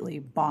completely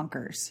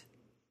bonkers.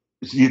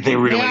 They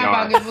really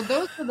are. Well,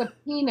 those were the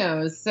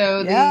Pinots.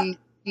 So the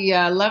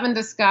Love in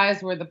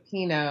Disguise were the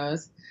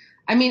Pinots.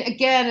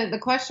 Again, the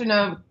question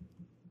of,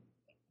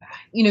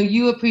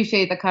 you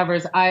appreciate the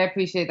covers. I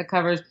appreciate the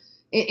covers.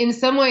 In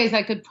some ways,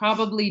 I could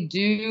probably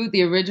do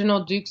the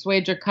original Duke's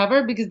Wager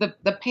cover because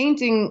the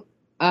painting,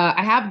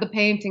 I have the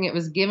painting. It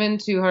was given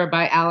to her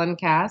by Alan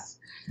Cass.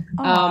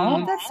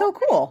 Oh, that's so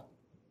cool.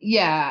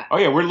 Yeah. Oh,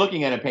 yeah. We're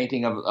looking at a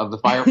painting of the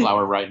Fire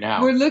Flower right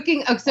now. We're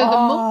looking.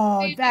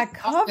 That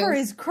cover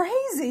is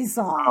crazy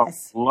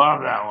sauce. Oh,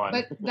 love that one.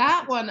 But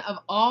that one of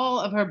all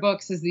of her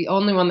books is the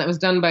only one that was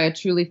done by a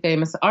truly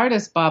famous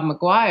artist, Bob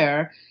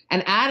McGuire.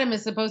 And Adam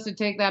is supposed to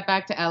take that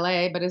back to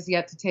L.A., but has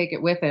yet to take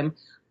it with him.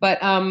 But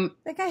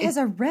that guy has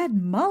a red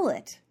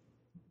mullet.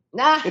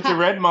 It's a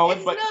red mullet,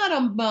 it's not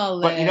a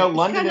mullet. But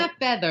London, it's kind of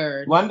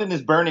feathered. London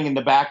is burning in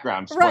the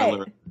background. Spoiler.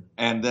 Right.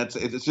 And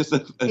it's just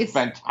a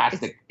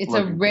fantastic. It's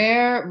a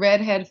rare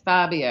redhead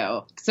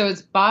Fabio. So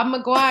it's Bob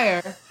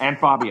McGuire and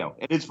Fabio.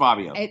 It is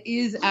Fabio. It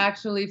is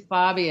actually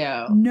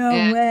Fabio. No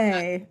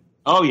way.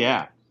 Oh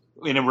yeah,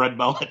 in a red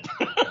mullet.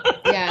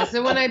 Yeah.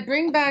 So when I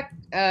bring back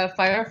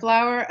Fire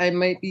Flower, I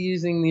might be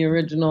using the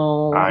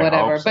original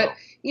whatever. So. But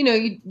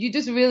you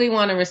just really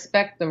want to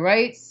respect the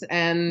rights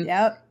and.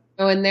 Yep.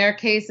 In their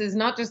cases,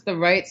 not just the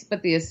rights,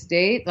 but the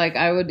estate. Like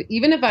I would,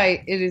 even if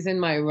it is in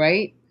my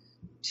right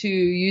to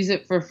use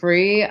it for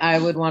free, I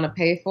would want to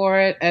pay for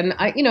it. And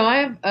I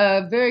have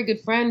a very good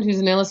friend who's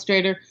an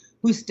illustrator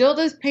who still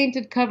does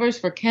painted covers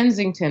for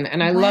Kensington.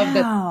 And I love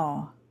that.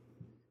 Wow.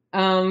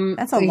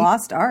 That's a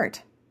lost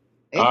art.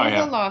 It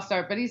is a lost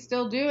art, but he's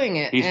still doing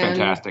it. He's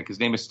fantastic. His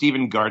name is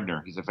Stephen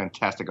Gardner. He's a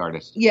fantastic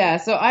artist. Yeah,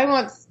 so I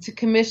want to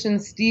commission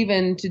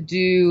Stephen to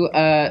do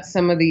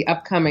some of the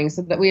upcoming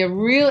so that we have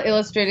real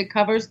illustrated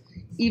covers,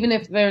 even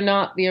if they're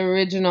not the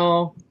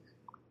original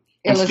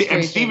illustration.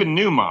 And Stephen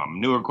knew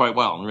her quite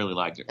well and really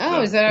liked her.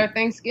 Oh, is that our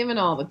Thanksgiving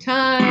all the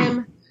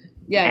time?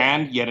 Yeah.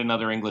 And yet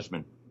another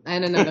Englishman.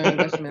 And another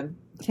Englishman.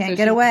 Can't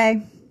get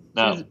away.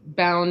 No. She's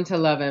bound to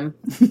love him.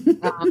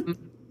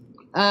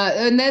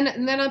 And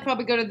then I'll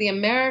probably go to the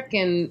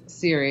American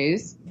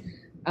series,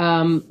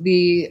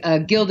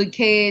 the Gilded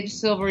Cage,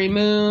 Silvery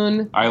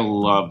Moon. I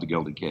love the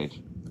Gilded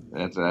Cage.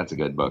 That's a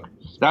good book.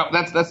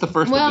 That's the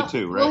first of the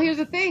 2, right? Well, here's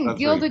the thing: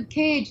 Gilded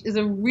Cage is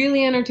a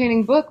really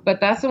entertaining book, but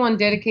that's the one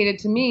dedicated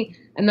to me,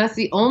 and that's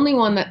the only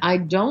one that I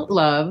don't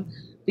love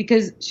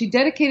because she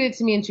dedicated it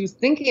to me and she was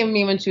thinking of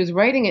me when she was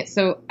writing it.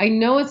 So I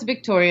know it's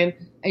Victorian.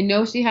 I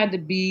know she had to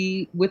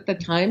be with the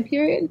time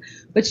period,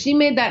 but she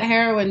made that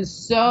heroine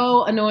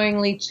so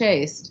annoyingly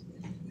chaste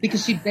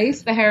because she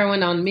based the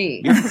heroine on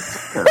me.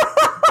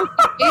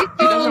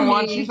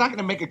 She's not going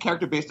to make a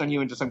character based on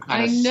you into some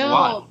kind of slut. I know,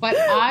 slut. But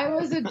I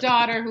was a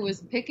daughter who was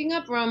picking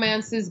up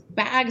romances,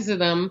 bags of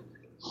them,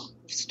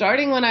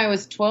 starting when I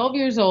was 12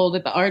 years old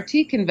at the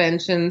RT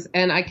conventions,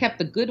 and I kept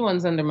the good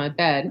ones under my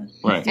bed.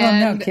 Right.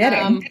 And, no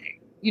kidding.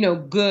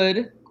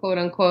 Good, quote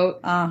unquote.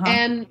 Uh-huh.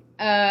 And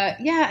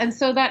and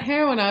so that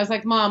heroine, I was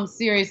like, Mom,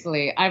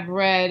 seriously, I've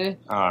read,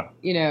 I've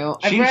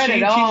She read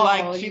it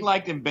all. She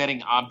liked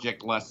embedding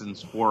object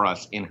lessons for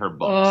us in her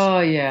books.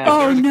 Oh, yeah.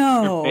 Oh,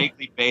 no.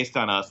 Vaguely based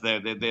on us.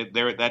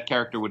 That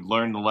character would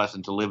learn the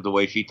lesson to live the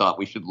way she thought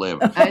we should live.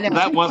 I know. So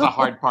that was a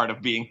hard part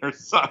of being her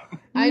son.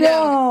 I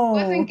know.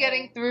 It wasn't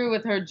getting through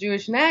with her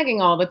Jewish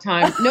nagging all the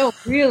time. No,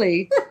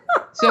 really.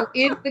 So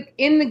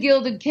in the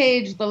Gilded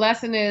Cage, the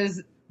lesson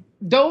is,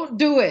 don't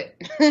do it.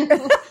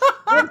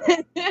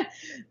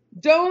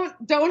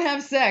 Don't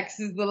have sex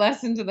is the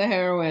lesson to the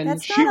heroine.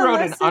 She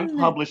wrote an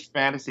unpublished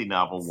fantasy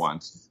novel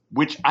once,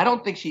 which I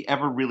don't think she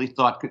ever really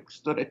thought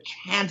stood a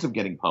chance of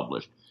getting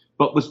published,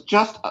 but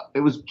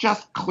it was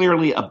just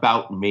clearly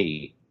about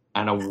me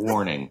and a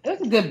warning. It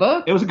was a good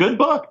book. It was a good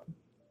book,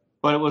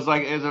 but it was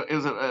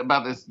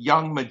about this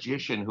young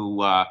magician who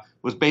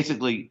was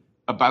basically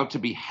about to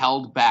be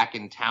held back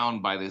in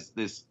town by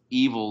this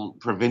evil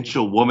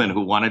provincial woman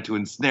who wanted to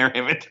ensnare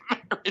him into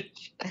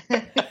marriage.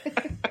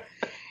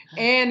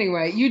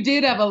 Anyway, you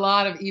did have a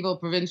lot of evil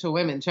provincial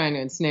women trying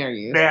to ensnare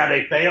you. Yeah,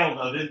 they failed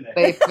though, didn't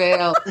they? They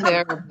failed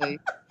terribly.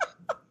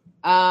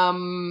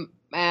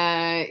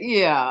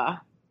 Yeah.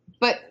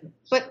 But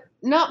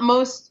not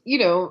most,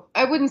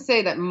 I wouldn't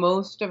say that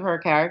most of her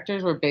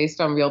characters were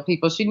based on real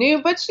people she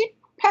knew, but she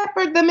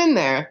peppered them in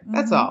there.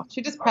 That's all.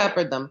 She just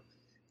peppered them.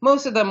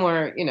 Most of them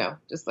were,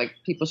 just like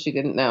people she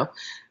didn't know.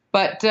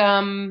 But,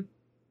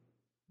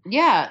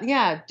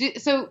 yeah.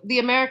 So the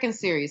American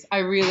series, I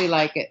really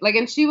like it.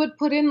 And she would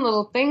put in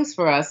little things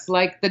for us,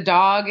 like the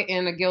dog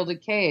in a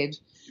gilded cage.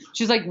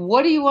 She's like,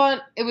 what do you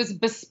want? It was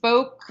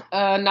bespoke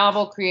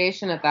novel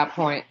creation at that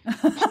point.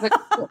 She's like,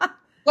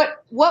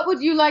 what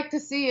would you like to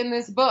see in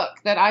this book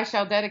that I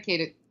shall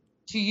dedicate it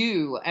to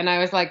you? And I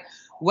was like,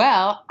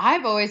 well,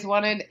 I've always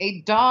wanted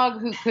a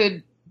dog who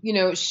could,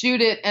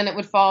 shoot it and it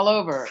would fall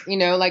over,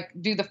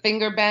 do the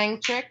finger bang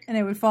trick. And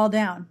it would fall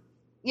down.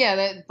 Yeah,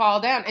 that'd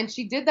fall down. And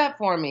she did that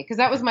for me because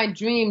that was my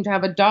dream, to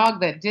have a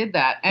dog that did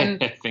that.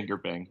 And finger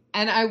bang.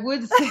 And I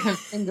would say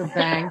finger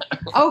bang.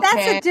 Okay.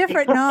 That's a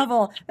different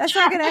novel. That's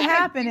not going to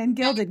happen in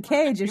Gilded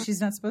Cage if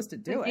she's not supposed to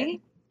do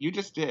it. You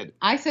just did.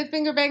 I said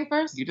finger bang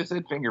first? You just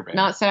said finger bang.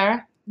 Not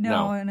Sarah?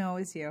 No, it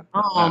was you.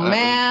 Oh,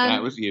 man.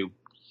 That was you.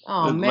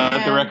 Oh, man.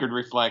 Let the record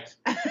reflect.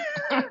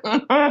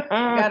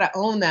 Gotta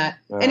own that.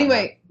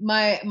 Anyway,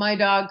 my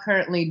dog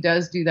currently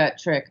does do that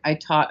trick. I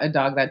taught a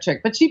dog that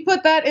trick, but she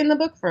put that in the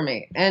book for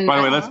me. And by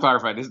the way, let's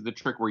clarify. This is the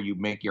trick where you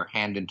make your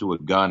hand into a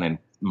gun and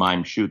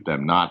mime shoot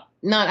them, not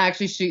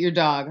actually shoot your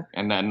dog.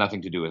 And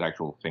nothing to do with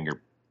actual finger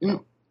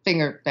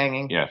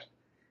banging. Yes.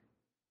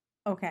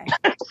 Okay.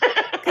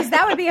 Because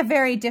that would be a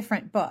very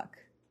different book.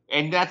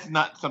 And that's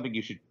not something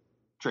you should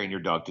train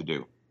your dog to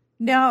do.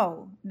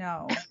 No.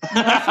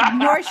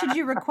 Nor should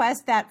you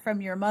request that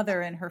from your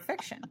mother in her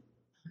fiction.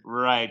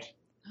 Right.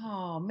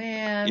 Oh,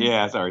 man.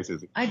 Yeah, sorry,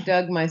 Susie. I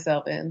dug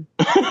myself in.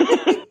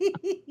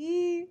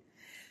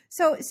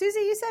 So, Susie,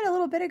 you said a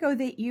little bit ago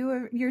that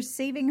you're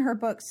saving her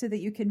books so that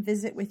you can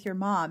visit with your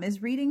mom.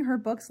 Is reading her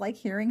books like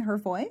hearing her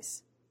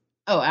voice?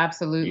 Oh,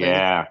 absolutely.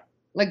 Yeah.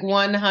 Like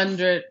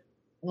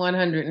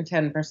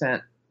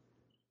 110%.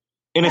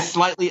 In a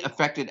slightly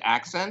affected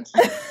accent.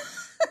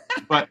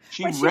 But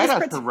she read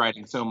us her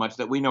writing so much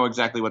that we know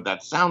exactly what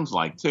that sounds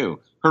like too.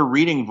 Her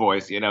reading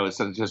voice,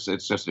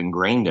 it's just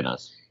ingrained in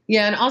us.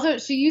 Yeah, and also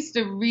she used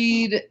to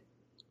read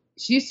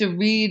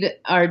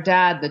our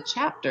dad the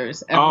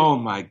chapters. Oh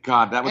my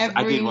God, I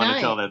didn't want night.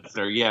 to tell that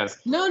story. Yes.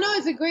 No,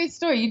 it's a great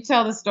story. You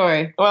tell the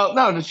story. Well,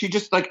 no, she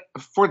just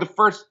for the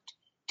first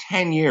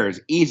 10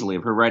 years easily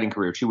of her writing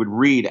career, she would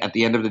read at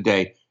the end of the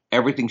day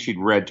everything she'd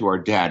read to our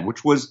dad,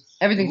 which was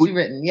everything she'd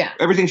written. Yeah.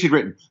 Everything she'd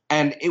written.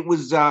 And it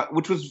was,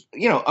 which was,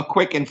 a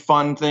quick and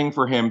fun thing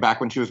for him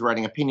back when she was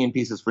writing opinion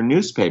pieces for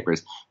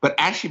newspapers. But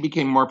as she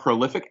became more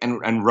prolific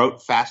and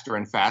wrote faster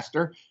and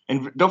faster,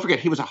 and don't forget,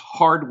 he was a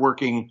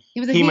hardworking He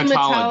was a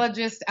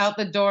hematologist out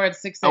the door at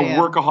 6 a.m. A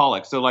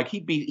workaholic. So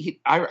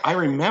I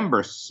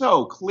remember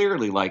so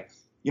clearly,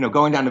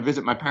 going down to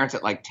visit my parents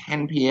at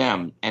 10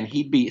 p.m. and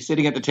he'd be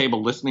sitting at the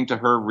table listening to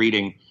her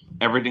reading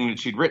everything that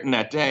she'd written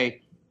that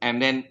day.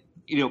 And then,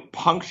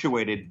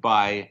 punctuated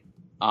by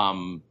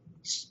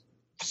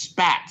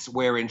spats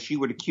wherein she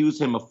would accuse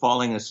him of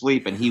falling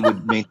asleep and he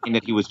would maintain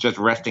that he was just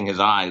resting his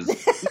eyes.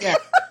 Yeah.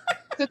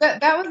 So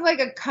that was like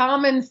a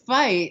common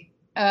fight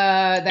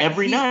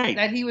every night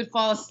that he would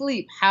fall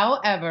asleep.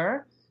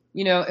 However,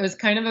 it was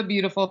kind of a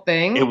beautiful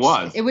thing. It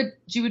was.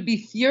 She would be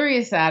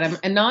furious at him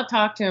and not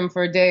talk to him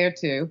for a day or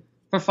two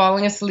for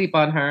falling asleep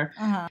on her.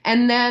 Uh-huh.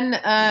 And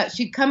then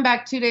she'd come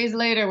back 2 days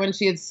later when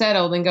she had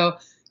settled and go,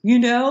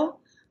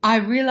 I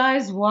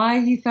realized why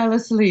he fell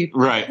asleep.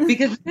 Right.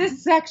 Because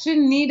this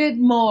section needed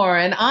more,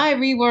 and I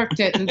reworked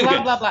it, and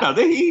blah, blah, blah. No,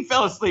 he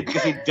fell asleep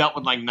because he dealt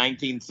with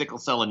 19 sickle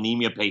cell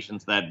anemia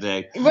patients that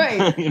day.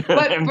 Right.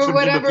 But for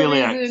whatever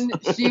reason,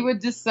 she would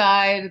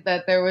decide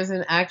that there was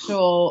an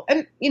actual,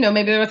 and,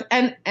 maybe there was,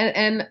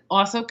 and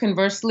also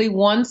conversely,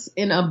 once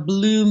in a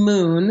blue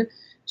moon,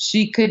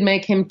 she could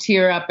make him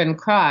tear up and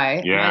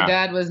cry. Yeah. My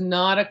dad was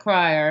not a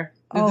crier.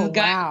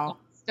 Wow.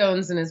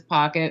 stones in his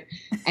pocket.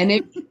 And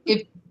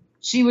if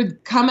she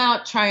would come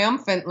out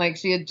triumphant, like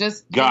she had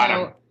just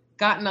gotten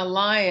a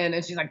lion,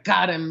 and she's like,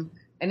 got him.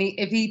 And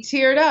if he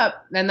teared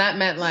up, then that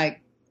meant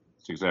like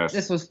success.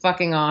 This was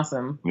fucking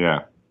awesome.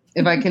 Yeah.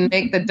 If I can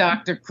make the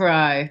doctor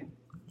cry.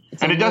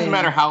 And it doesn't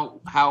matter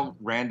how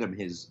random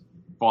his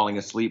falling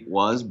asleep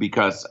was,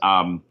 because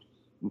now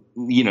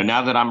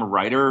that I'm a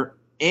writer,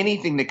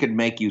 anything that could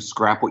make you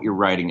scrap what you're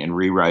writing and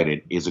rewrite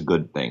it is a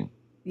good thing.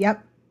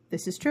 Yep,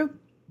 this is true.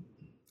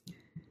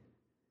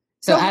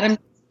 So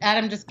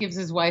Adam just gives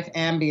his wife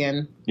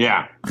Ambien.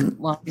 Yeah.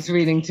 While he's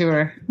reading to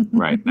her.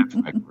 Right. That's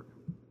right.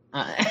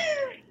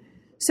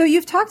 So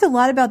you've talked a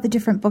lot about the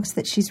different books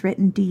that she's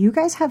written. Do you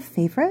guys have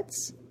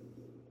favorites?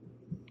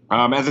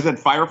 As I said,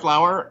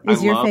 Fireflower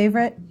is your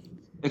favorite?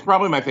 It's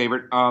probably my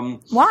favorite.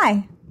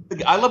 Why?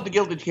 I love The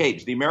Gilded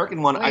Cage, the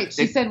American one. Wait,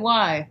 she said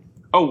why?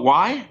 Oh,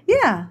 why?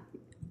 Yeah.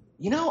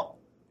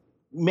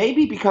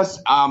 Maybe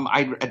because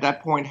I at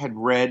that point had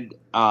read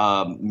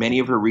many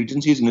of her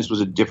Regencies, and this was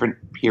a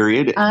different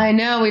period. I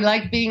know. We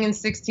liked being in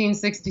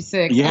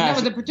 1666. Yeah. And that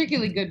was a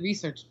particularly good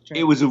research trip.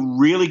 It was a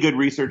really good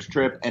research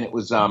trip, and it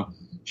was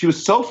she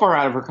was so far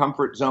out of her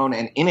comfort zone,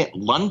 and in it,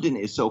 London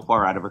is so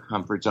far out of her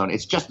comfort zone.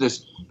 It's just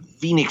this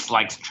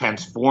Phoenix-like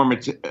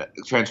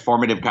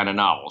transformative kind of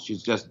novel.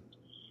 She's just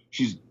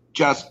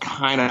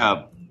kind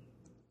of,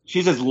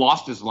 she's as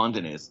lost as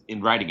London is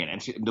in writing it,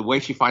 and the way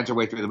she finds her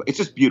way through it's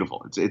just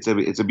beautiful. It's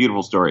a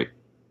beautiful story.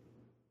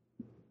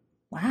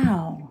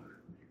 Wow.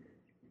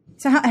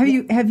 So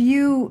have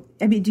you?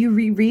 I mean, do you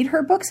reread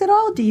her books at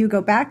all? Do you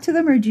go back to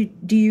them, or do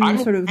you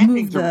sort of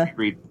move the?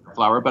 Reread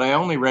Flower, but I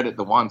only read it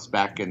the once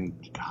back in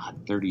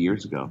 30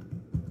 years ago.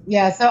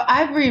 Yeah, so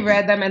I've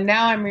reread them, and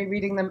now I'm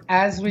rereading them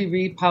as we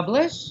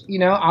republish.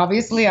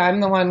 Obviously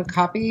I'm the one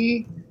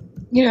copy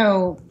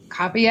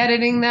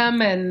editing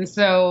them, and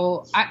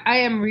so I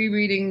am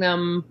rereading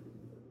them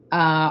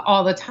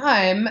all the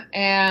time.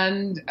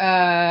 And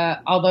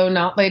although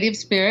not Lady of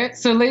Spirit,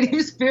 so Lady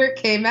of Spirit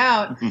came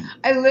out,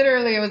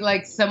 it was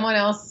like someone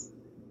else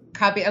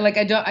copy. Like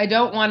I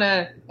don't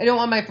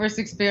want my first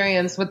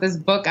experience with this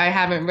book I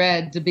haven't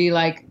read to be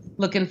like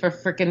looking for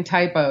frickin'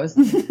 typos.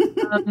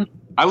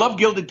 I love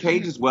Gilded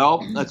Cage as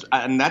well.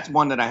 That's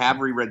one that I have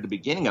reread the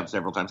beginning of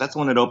several times. That's the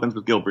one that opens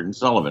with Gilbert and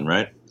Sullivan,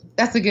 right?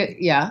 That's a good,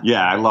 yeah.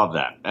 Yeah, I love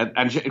that.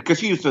 And because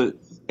she used to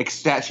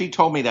she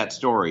told me that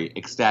story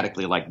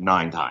ecstatically like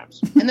 9 times.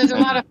 And there's a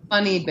lot of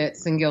funny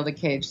bits in Gilded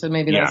Cage, so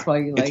maybe that's why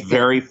you like it. It's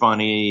very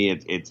funny.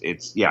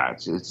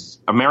 It's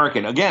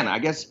American. Again, I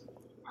guess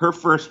her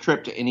first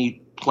trip to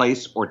any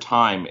place or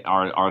time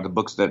are the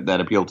books that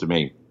appeal to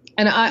me.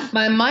 And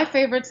my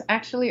favorites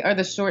actually are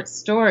the short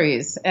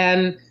stories,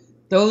 and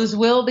those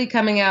will be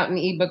coming out in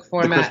ebook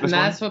format, and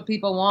that's what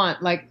people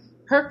want. Like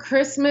her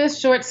Christmas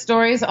short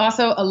stories,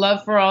 also A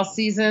Love for All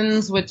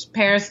Seasons, which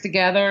pairs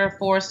together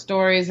 4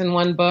 stories in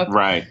one book.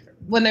 Right.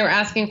 When they were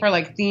asking for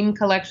like theme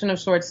collection of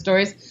short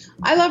stories,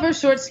 I love her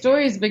short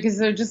stories because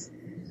they're just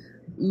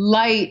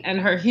light, and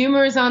her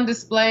humor is on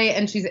display,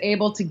 and she's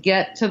able to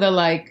get to the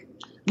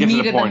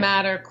meat of the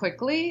matter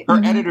quickly. Her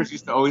editors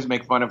used to always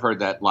make fun of her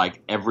that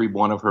like every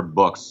one of her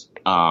books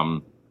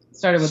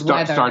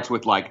starts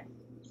with like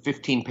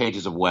 15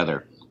 pages of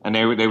weather, and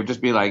they would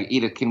just be like,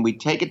 Edith, can we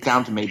take it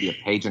down to maybe a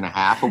page and a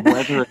half of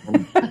weather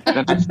and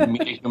then just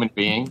meet a human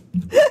being?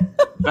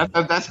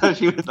 That's how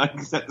she would like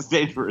set the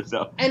stage for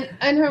herself.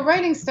 And her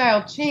writing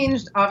style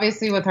changed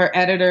obviously with her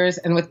editors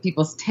and with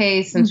people's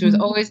tastes, and she was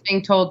always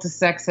being told to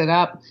sex it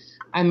up.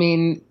 I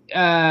mean,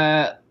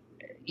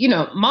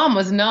 Mom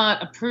was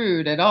not a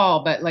prude at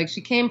all, but like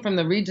she came from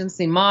the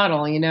Regency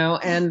model,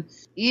 and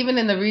even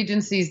in the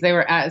Regencies, they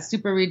were at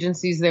Super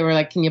Regencies, they were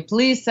like, can you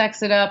please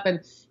sex it up? And,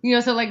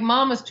 so like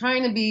Mom was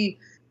trying to be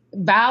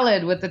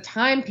valid with the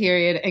time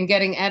period and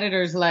getting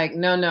editors like,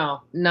 no,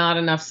 not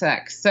enough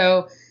sex.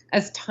 So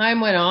as time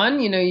went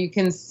on, you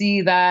can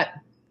see that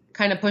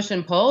kind of push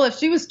and pull. If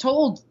she was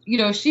told,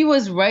 she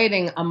was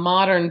writing a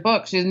modern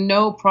book, she had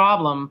no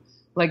problem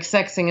like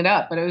sexing it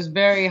up, but it was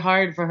very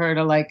hard for her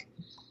to like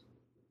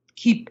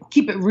keep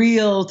it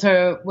real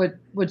to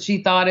what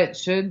she thought it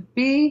should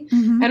be.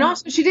 Mm-hmm. And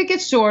also she did get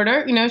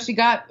shorter. She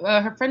got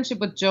her friendship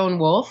with Joan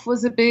Wolfe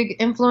was a big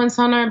influence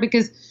on her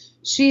because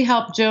she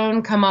helped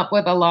Joan come up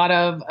with a lot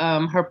of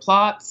her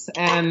plots,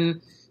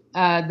 and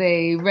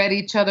they read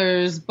each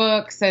other's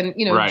books. And,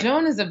 right.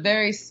 Joan is a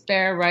very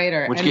spare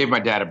writer. Which gave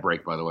my dad a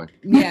break, by the way.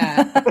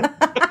 Yeah.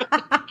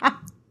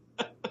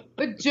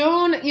 But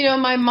Joan,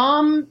 my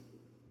mom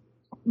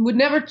would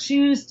never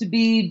choose to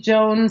be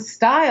Joan's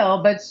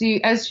style, but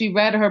as she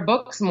read her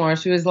books more,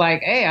 she was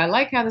like, hey, I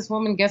like how this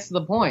woman gets to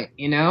the point,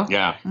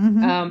 Yeah.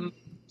 Mm-hmm.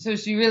 So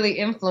she really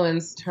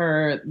influenced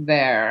her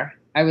there,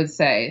 I would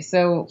say.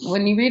 So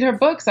when you read her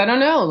books, I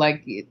don't know,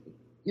 like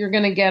you're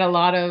going to get a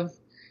lot of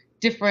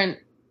different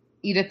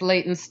Edith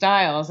Layton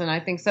styles. And I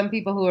think some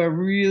people who are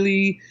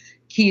really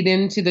keyed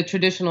into the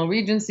traditional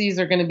Regencies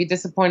are going to be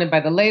disappointed by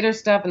the later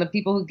stuff. And the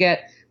people who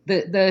get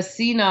the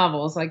C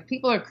novels, like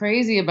people are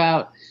crazy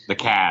about the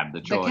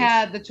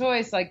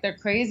choice. Like they're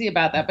crazy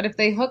about that. But if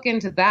they hook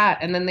into that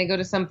and then they go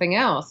to something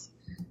else,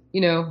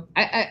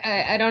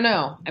 I don't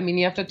know. I mean,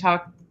 you have to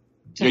talk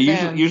to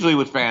fans. Usually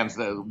with fans,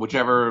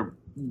 whichever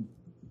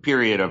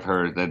period of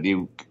her that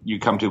you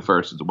come to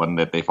first is the one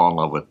that they fall in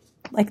love with.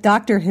 Like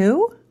Doctor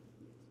Who?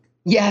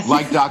 Yes.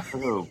 Like Doctor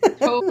Who.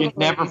 Totally. You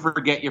never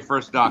forget your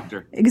first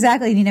Doctor.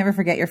 Exactly, and you never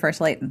forget your first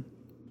Layton.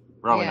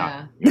 Probably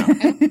not.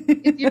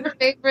 Is your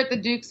favorite The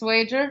Duke's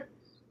Wager?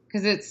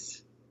 Because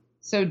it's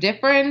so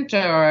different,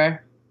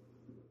 or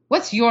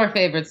what's your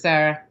favorite,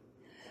 Sarah?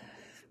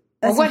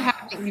 Or what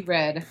haven't you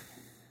read?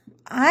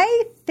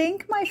 I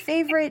think my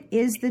favorite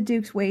is The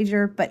Duke's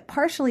Wager, but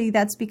partially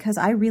that's because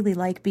I really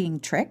like being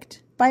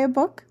tricked by a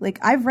book. Like,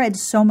 I've read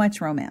so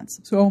much romance,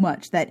 so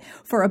much, that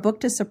for a book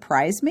to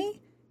surprise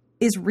me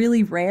is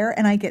really rare,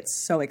 and I get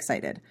so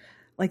excited.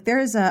 Like, there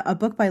is a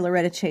book by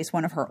Loretta Chase,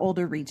 one of her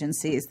older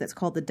Regencies, that's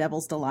called The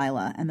Devil's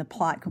Delilah, and the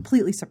plot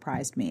completely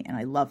surprised me, and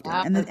I loved it.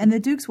 And the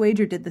Duke's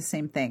Wager did the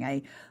same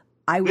thing.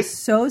 I was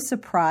so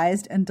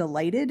surprised and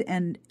delighted,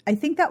 and I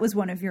think that was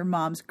one of your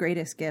mom's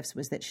greatest gifts,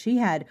 was that she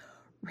had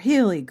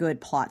really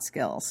good plot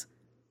skills.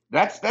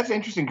 That's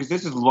interesting, because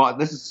this is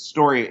a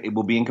story. It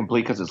will be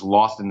incomplete because it's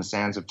lost in the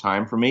sands of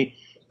time for me.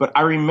 But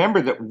I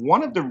remember that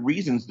one of the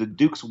reasons the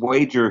Duke's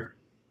Wager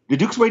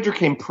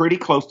came pretty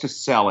close to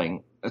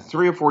selling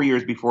 3 or 4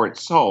 years before it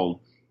sold.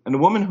 And the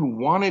woman who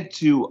wanted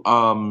to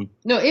no,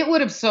 it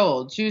would have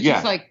sold. She was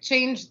just like,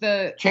 change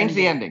the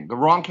ending. The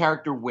wrong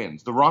character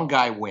wins. The wrong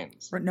guy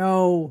wins.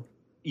 No.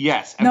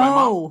 Yes. And my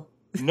mom,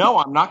 no,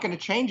 I'm not going to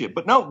change it.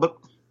 But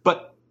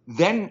but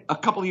then a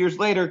couple of years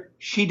later,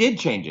 she did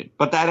change it.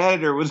 But that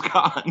editor was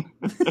gone.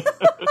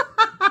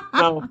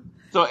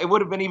 So it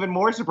would have been even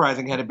more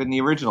surprising had it been the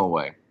original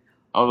way.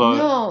 Although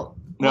No.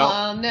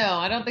 Well, no,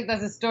 I don't think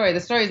that's the story. The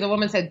story is the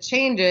woman said,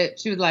 change it.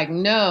 She was like,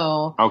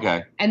 no.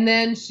 Okay. And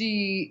then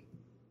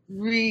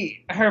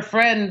her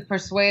friend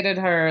persuaded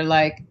her,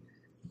 like,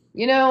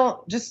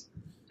 just,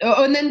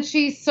 and then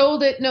she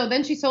sold it. No,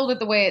 then she sold it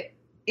the way it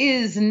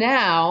is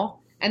now.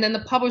 And then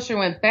the publisher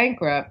went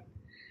bankrupt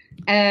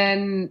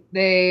and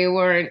they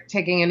weren't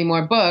taking any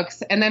more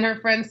books. And then her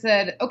friend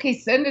said, okay,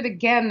 send it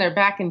again. They're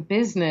back in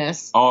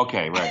business. Oh,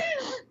 okay. Right.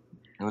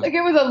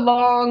 It was a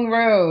long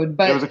road,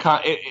 but it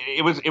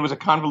was a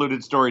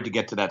convoluted story to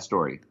get to that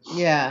story.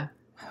 Yeah.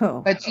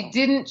 But she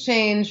didn't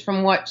change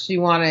from what she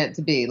wanted it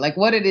to be. Like,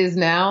 what it is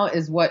now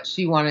is what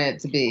she wanted it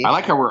to be. I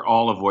like how we're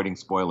all avoiding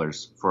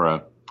spoilers for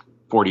a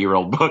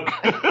 40-year-old book.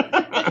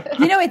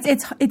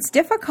 It's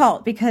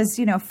difficult because,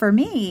 for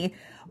me,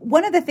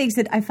 one of the things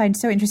that I find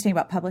so interesting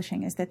about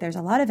publishing is that there's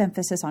a lot of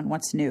emphasis on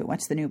what's new,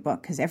 what's the new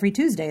book. Because every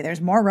Tuesday, there's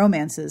more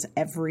romances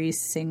every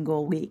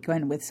single week,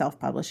 and with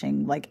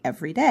self-publishing, like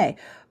every day.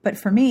 But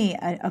for me,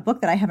 a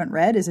book that I haven't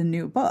read is a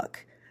new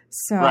book.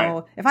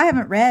 So if I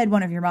haven't read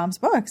one of your mom's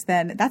books,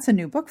 then that's a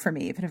new book for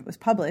me, even if it was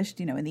published,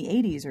 in the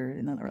 80s or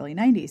in the early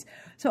 90s.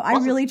 So I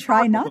really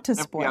try not to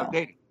spoil.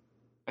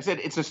 I said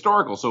it's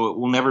historical, so it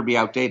will never be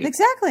outdated.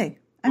 Exactly.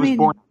 It was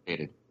born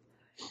outdated.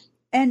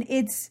 And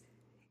it's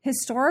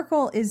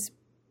historical is,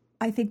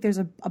 I think there's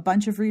a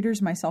bunch of readers,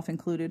 myself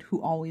included,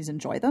 who always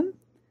enjoy them.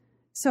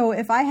 So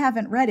if I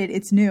haven't read it,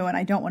 it's new, and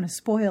I don't want to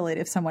spoil it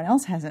if someone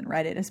else hasn't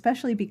read it,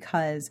 especially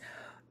because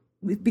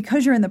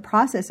you're in the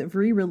process of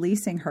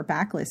re-releasing her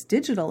backlist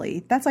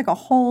digitally. That's like a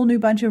whole new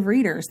bunch of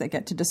readers that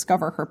get to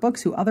discover her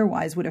books who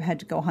otherwise would have had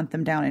to go hunt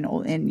them down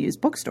in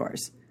used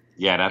bookstores.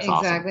 Yeah, that's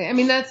exactly. Awesome. I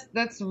mean,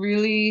 that's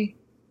really,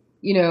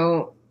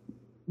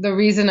 the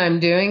reason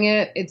I'm doing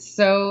it. It's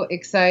so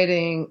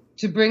exciting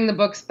to bring the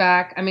books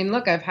back. I mean,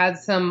 look, I've had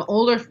some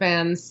older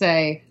fans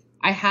say,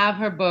 I have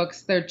her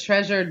books, they're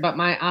treasured, but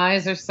my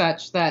eyes are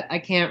such that I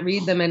can't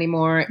read them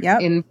anymore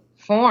in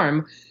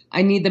form.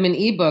 I need them in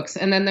ebooks.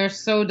 And then they're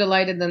so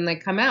delighted when they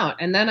come out.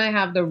 And then I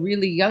have the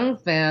really young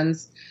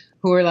fans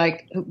who are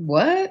like,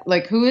 what?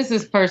 Like, who is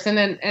this person?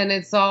 And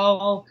it's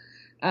all,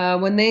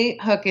 when they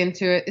hook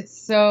into it, it's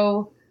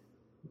so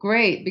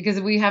great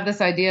because we have this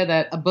idea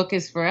that a book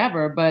is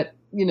forever, but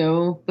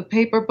the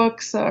paper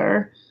books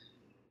are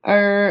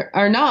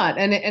not.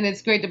 And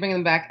it's great to bring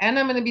them back. And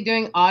I'm going to be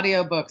doing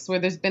audiobooks where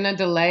there's been a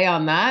delay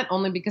on that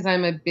only because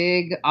I'm a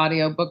big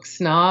audiobook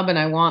snob and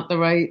I want the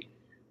right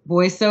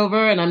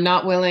voiceover, and I'm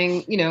not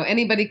willing,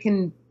 anybody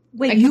can.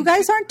 Wait, you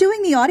guys aren't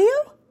doing the audio?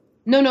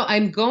 No,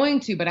 I'm going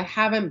to, but I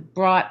haven't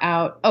brought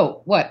out.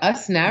 Oh, what,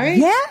 us narrate?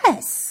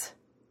 Yes.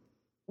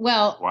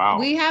 Well,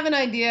 we have an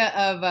idea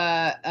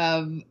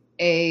of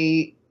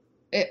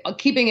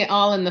keeping it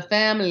all in the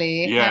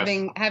family. Yes.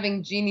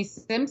 Having Jeannie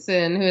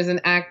Simpson, who is an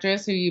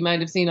actress who you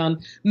might have seen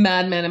on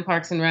Mad Men and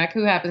Parks and Rec,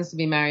 who happens to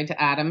be married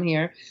to Adam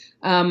here,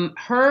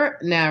 her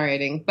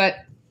narrating. But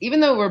even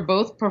though we're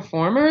both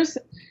performers,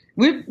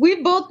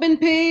 We've both been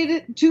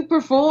paid to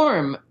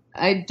perform.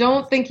 I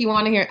don't think you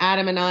want to hear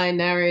Adam and I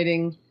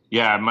narrating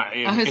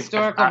a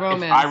historical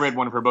romance. If I read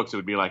one of her books, it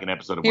would be like an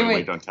episode of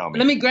Wait, Don't Tell Me.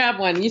 Let me grab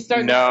one. You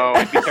start. No,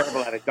 I'd be terrible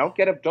at it. Don't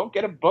get a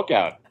book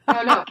out.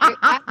 No.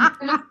 I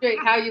demonstrate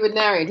how you would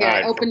narrate. Here,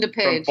 I opened a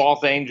page. From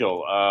False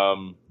Angel.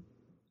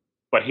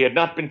 But he had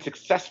not been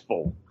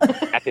successful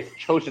at his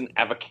chosen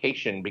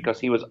avocation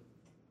because he was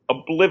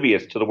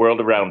oblivious to the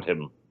world around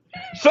him.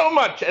 So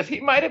much as he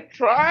might have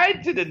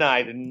tried to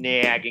deny the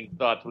nagging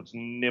thoughts which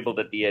nibbled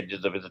at the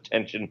edges of his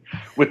attention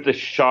with the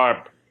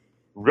sharp,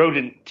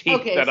 rodent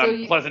teeth that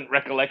unpleasant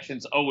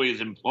recollections always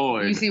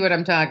employed. You see what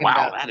I'm talking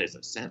about? Wow, that is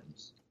a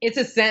sentence. It's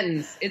a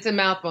sentence. It's a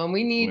mouthful. And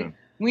we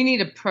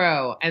need a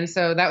pro. And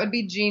so that would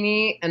be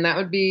Jeannie, and that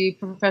would be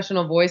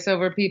professional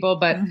voiceover people.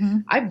 But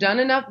I've done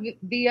enough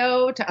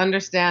VO to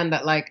understand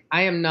that, like,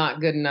 I am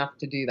not good enough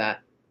to do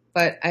that.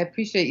 But I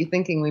appreciate you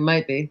thinking we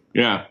might be.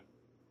 Yeah.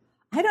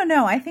 I don't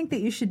know. I think that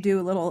you should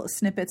do little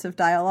snippets of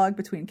dialogue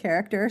between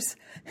characters.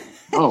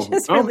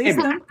 Just release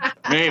them.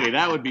 Maybe.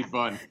 That would be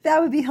fun. That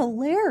would be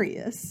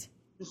hilarious.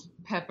 Just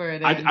pepper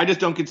it in. I just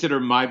don't consider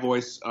my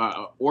voice,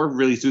 or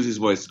really Susie's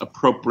voice,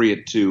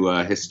 appropriate to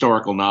a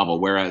historical novel.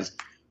 Whereas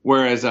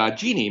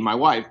Jeannie, my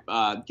wife,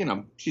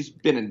 she's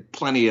been in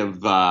plenty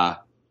of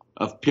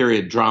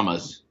period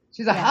dramas.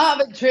 She's a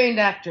Harvard-trained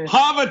actress.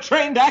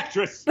 Harvard-trained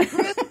actress.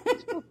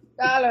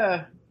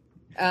 Scholar.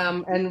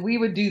 And we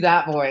would do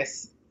that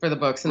voice for the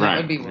books, and that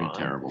would be wrong.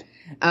 Terrible.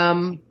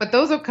 But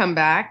those will come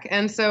back,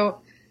 and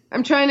so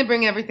I'm trying to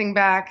bring everything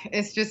back.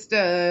 It's just,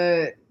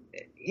 Well,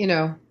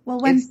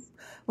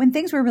 when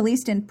things were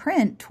released in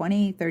print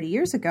 20, 30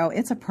 years ago,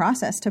 it's a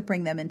process to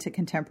bring them into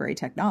contemporary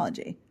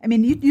technology. I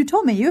mean, you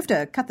told me you have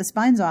to cut the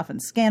spines off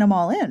and scan them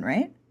all in,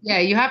 right? Yeah,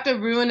 you have to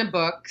ruin a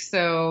book.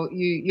 So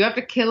you have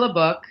to kill a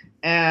book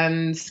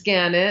and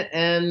scan it,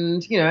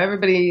 and,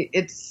 everybody,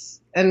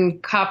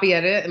 and copy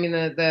edit. I mean,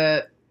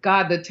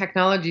 the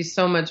technology is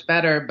so much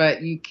better,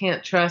 but you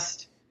can't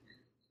trust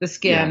the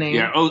scanning.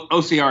 Yeah.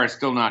 OCR is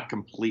still not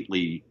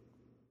completely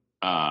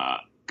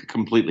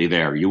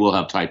there. You will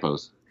have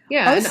typos.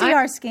 Yeah,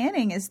 OCR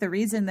scanning is the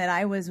reason that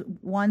I was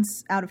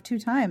once out of 2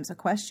 times a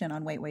question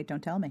on Wait,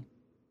 Don't Tell Me.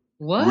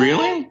 What?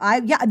 Really?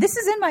 This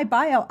is in my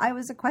bio. I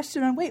was a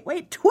question on Wait,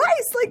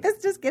 twice. Like, this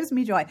just gives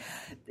me joy.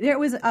 There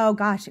was, a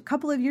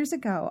couple of years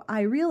ago,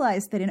 I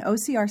realized that in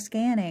OCR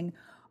scanning,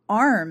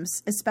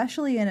 arms,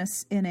 especially in a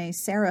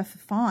serif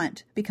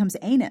font, becomes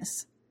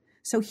anus.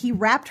 So he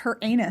wrapped her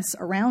anus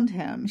around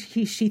him.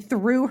 She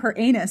threw her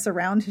anus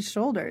around his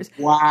shoulders.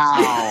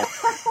 Wow.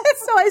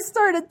 So I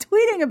started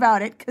tweeting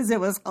about it because it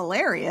was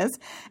hilarious.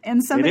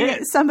 And somebody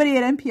at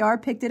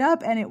NPR picked it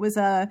up, and it was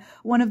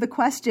one of the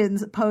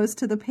questions posed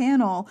to the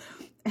panel.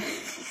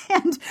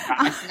 And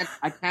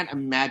I can't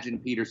imagine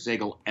Peter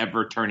Sagal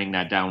ever turning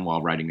that down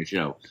while writing a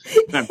show.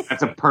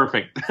 That's a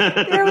perfect.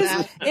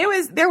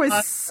 There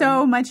was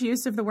so much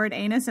use of the word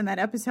anus in that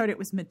episode. It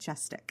was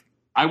majestic.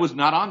 I was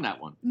not on that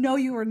one. No,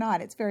 you were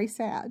not. It's very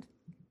sad.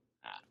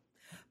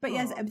 But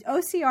yes,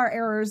 OCR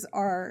errors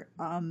are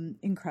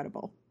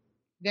incredible.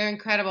 They're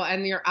incredible,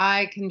 and your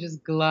eye can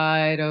just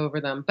glide over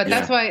them. But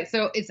that's why,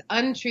 so it's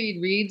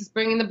Untreed Reads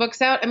bringing the books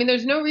out. I mean,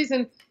 there's no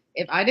reason,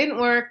 if I didn't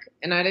work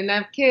and I didn't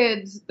have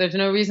kids, there's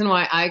no reason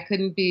why I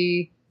couldn't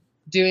be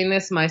doing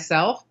this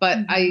myself. But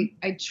I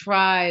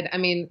tried. I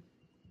mean,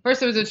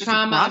 first there was a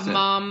trauma of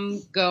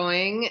mom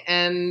going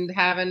and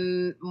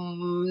having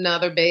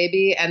another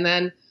baby, and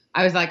then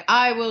I was like,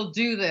 I will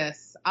do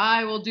this.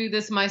 I will do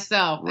this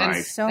myself. Right.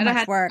 And so much much I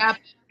had work. to wrap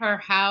her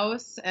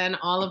house and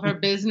all of her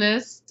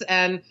business,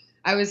 and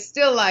I was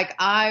still like,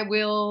 I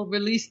will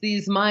release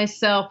these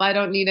myself. I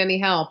don't need any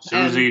help.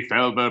 Susie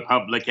Felber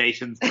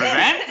Publications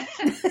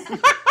presents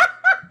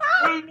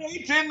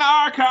Layton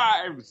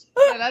Archives.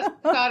 Yeah, that's what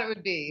I thought it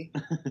would be.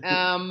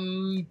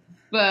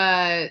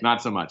 But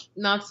not so much.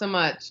 Not so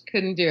much.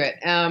 Couldn't do it.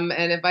 And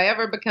if I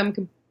ever become,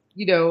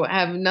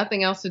 have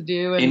nothing else to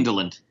do, and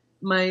indolent,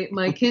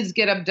 my kids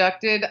get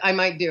abducted, I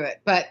might do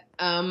it. But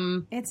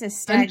it's a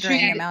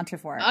staggering amount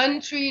of work.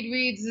 Untreed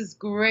Reads is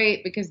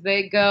great because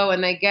they go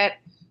and they get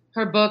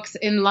her books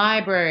in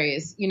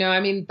libraries. I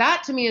mean,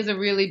 that to me is a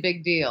really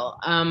big deal.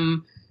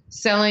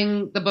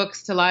 Selling the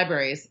books to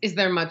libraries. Is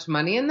there much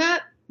money in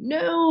that?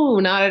 No,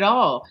 not at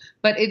all.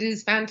 But it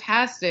is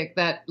fantastic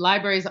that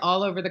libraries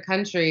all over the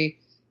country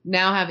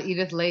now have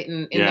Edith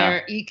Layton in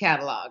their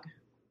e-catalog.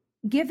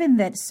 Given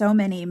that so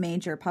many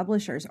major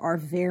publishers are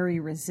very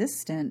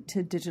resistant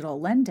to digital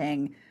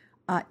lending,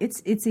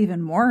 it's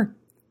even more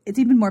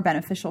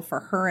beneficial for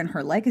her and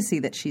her legacy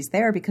that she's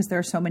there, because there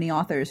are so many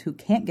authors who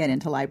can't get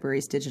into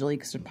libraries digitally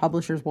because their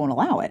publishers won't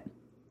allow it.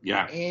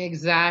 Yeah,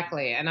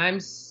 exactly. And I'm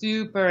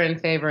super in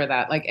favor of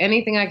that. Like,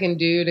 anything I can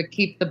do to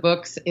keep the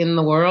books in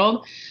the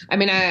world. I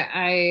mean,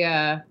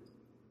 I've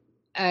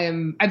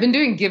been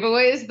doing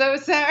giveaways though,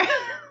 Sarah.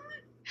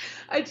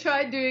 I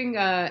tried doing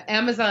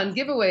Amazon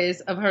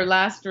giveaways of her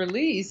last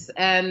release,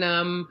 and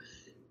I'm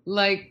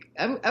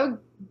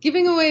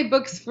giving away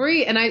books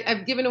free, and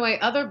I've given away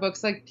other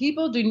books. Like,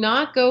 people do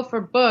not go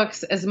for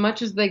books as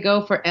much as they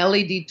go for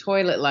LED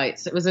toilet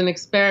lights. It was an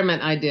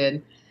experiment I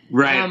did.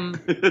 Right.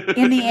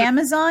 In the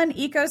Amazon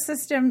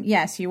ecosystem,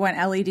 yes, you want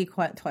LED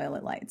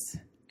toilet lights.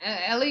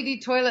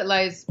 LED toilet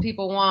lights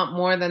people want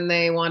more than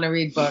they want to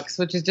read books,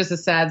 which is just a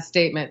sad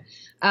statement.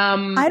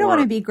 I don't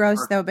want to be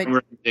gross, though, but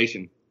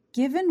recommendation.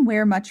 Given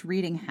where much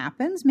reading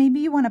happens, maybe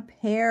you want to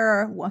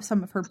pair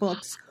some of her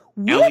books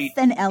with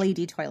an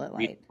LED toilet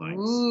light.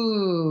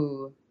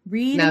 Ooh.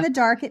 Read in the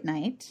dark at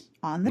night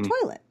on the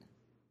toilet.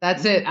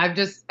 That's it. I've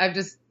just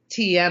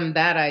TM'd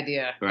that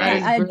idea.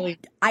 Right. That is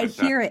brilliant. I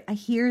hear it. I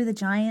hear the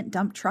giant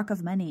dump truck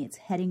of money. It's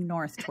heading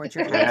north towards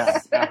your Yeah.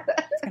 house.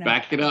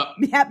 Back it up.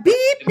 Yeah, beep,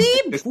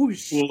 beep, It's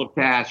whoosh. full of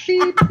cash.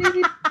 Beep,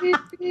 beep, beep,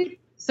 beep.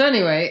 So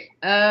anyway,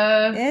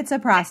 It's a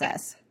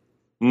process.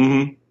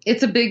 Mm-hmm.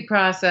 it's a big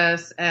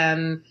process,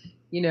 and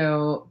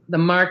the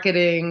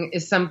marketing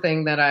is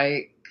something that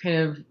I kind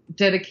of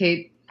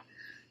dedicate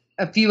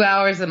a few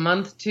hours a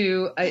month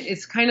to.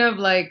 It's kind of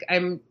like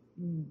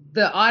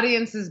the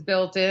audience is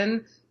built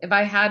in. If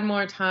I had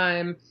more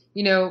time,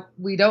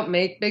 we don't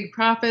make big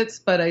profits,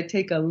 but I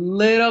take a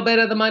little bit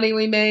of the money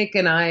we make,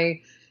 and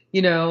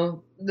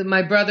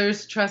my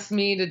brothers trust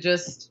me to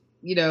just,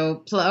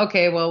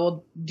 okay, well,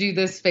 we'll do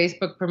this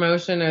Facebook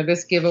promotion or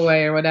this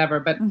giveaway or whatever.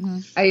 But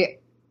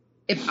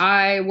if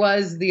I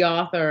was the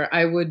author,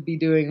 I would be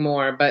doing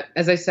more. But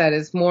as I said,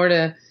 it's more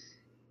to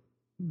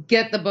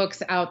get the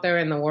books out there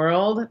in the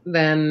world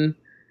than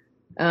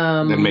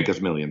Then make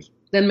us millions.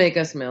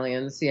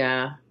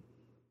 Yeah.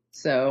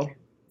 So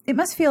it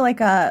must feel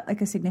like a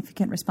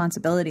significant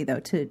responsibility, though,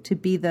 to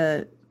be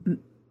the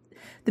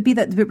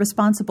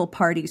responsible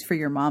parties for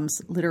your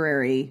mom's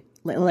literary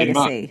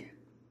legacy.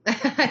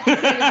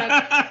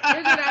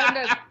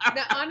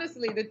 Now,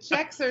 honestly, the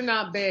checks are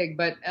not big,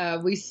 but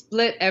we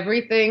split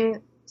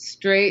everything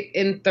straight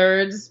in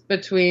thirds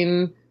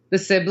between the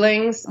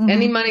siblings. Mm-hmm.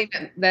 Any money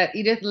that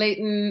Edith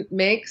Layton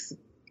makes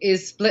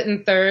is split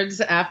in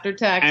thirds after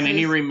taxes. And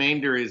any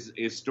remainder is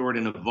stored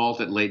in a vault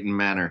at Layton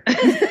Manor,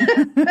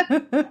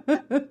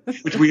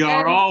 which we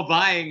are all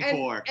vying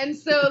for. And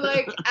so,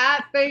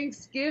 at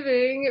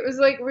Thanksgiving, it was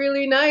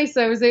really nice.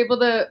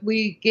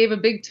 We gave a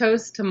big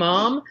toast to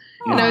Mom,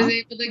 and I was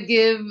able to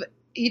give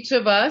each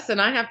of us, and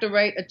I have to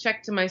write a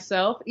check to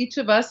myself, each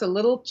of us a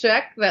little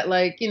check that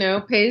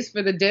pays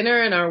for the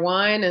dinner and our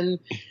wine,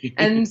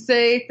 and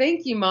say,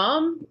 thank you,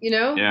 Mom,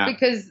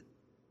 because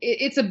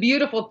it's a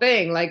beautiful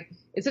thing.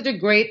 It's such a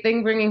great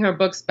thing bringing her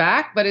books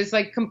back, but it's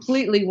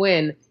completely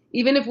win.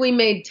 Even if we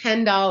made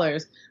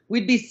 $10,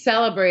 we'd be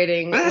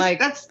celebrating.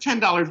 That's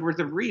 $10 worth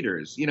of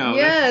readers,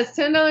 Yeah, it's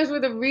 $10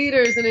 worth of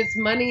readers, and it's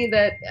money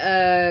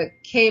that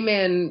came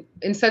in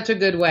such a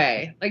good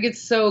way.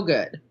 It's so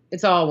good.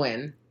 It's all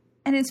win.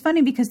 And it's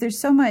funny because there's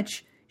so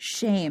much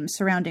shame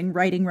surrounding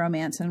writing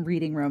romance and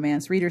reading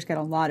romance. Readers get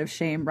a lot of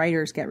shame.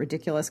 Writers get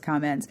ridiculous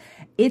comments.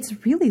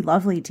 It's really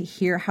lovely to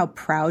hear how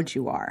proud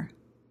you are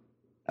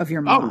of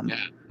your mom. Oh, yeah.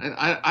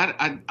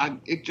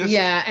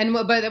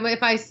 But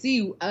if I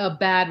see a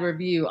bad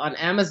review on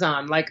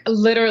Amazon,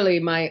 literally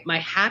my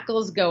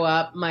hackles go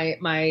up,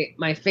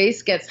 my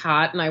face gets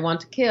hot, and I want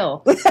to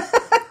kill.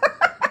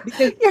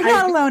 Because you're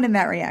not alone in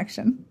that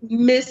reaction.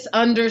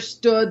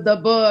 Misunderstood the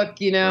book,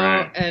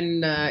 Right.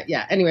 and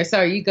Anyway,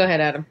 sorry, you go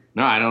ahead, Adam.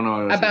 No, I don't know what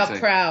I was About gonna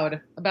say.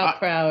 proud. About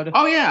proud.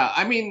 Oh yeah,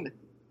 I mean,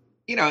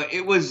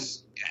 it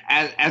was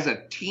as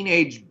a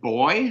teenage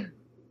boy.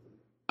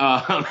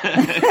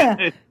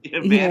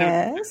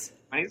 Yes.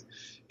 I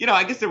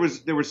guess there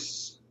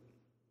was.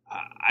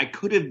 I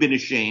could have been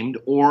ashamed,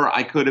 or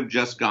I could have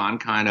just gone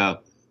kind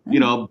of,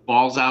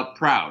 balls out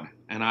proud,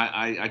 and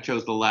I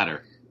chose the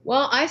latter.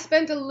 Well, I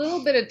spent a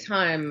little bit of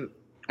time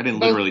I didn't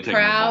both literally take my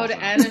proud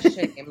balls out. and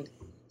ashamed.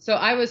 So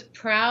I was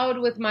proud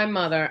with my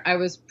mother. I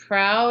was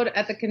proud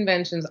at the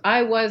conventions.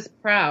 I was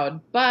proud,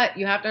 but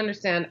you have to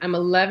understand, I'm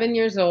 11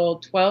 years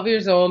old, 12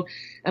 years old,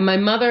 and my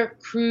mother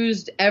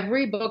cruised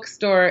every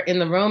bookstore in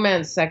the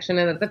romance section.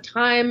 And at the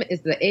time,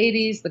 it's the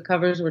 80s. The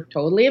covers were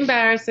totally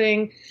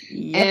embarrassing.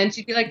 Yep. And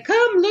she'd be like,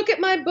 come look at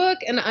my book.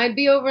 And I'd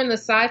be over in the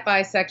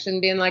sci-fi section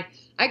being like,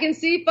 I can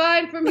see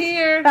fine from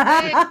here.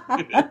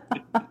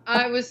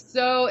 I was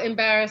so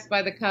embarrassed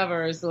by the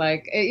covers.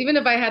 Even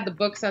if I had the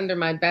books under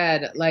my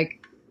bed,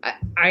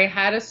 I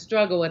had a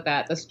struggle with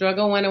that. The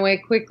struggle went away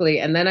quickly,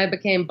 and then I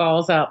became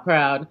balls out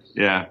proud.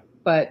 Yeah.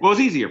 But it was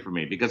easier for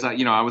me because I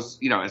was,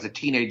 as a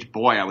teenage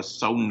boy, I was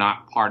so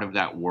not part of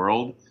that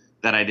world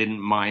that I didn't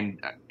mind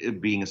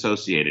being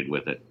associated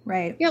with it.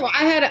 Right. Yeah, well,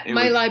 I had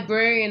my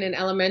librarian in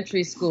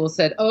elementary school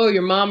said, "Oh,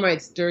 your mom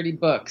writes dirty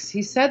books."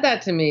 He said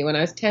that to me when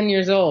I was 10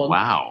 years old.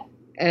 Wow.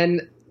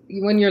 And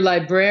when your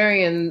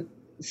librarian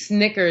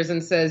snickers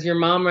and says, your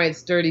mom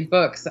writes dirty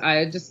books,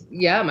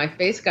 my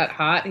face got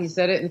hot. He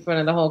said it in front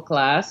of the whole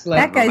class.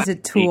 That guy's a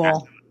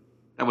tool.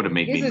 That would have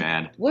made me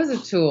mad. Was a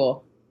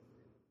tool.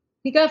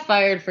 He got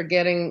fired for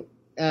getting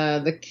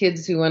the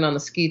kids who went on the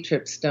ski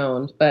trip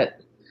stoned, but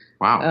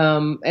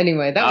wow.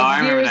 Anyway, that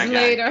was years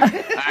later.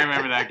 I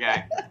remember that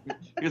guy.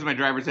 He was my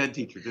driver's ed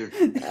teacher too.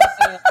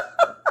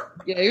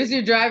 He was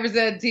your driver's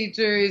ed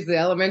teacher. He's the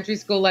elementary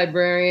school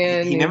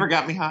librarian. He never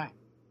got me high.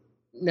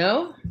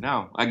 No?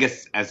 No. I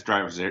guess as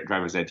driver's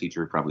ed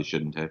teacher, he probably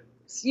shouldn't have.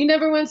 You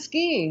never went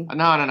skiing.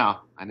 No.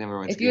 I never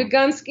went skiing. If you had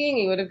gone skiing,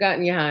 he would have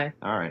gotten you high.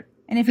 All right.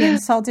 And if he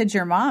insulted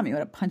your mom, you would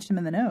have punched him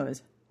in the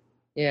nose.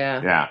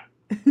 Yeah. Yeah.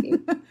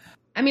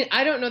 I mean,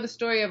 I don't know the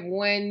story of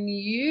when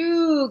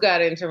you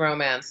got into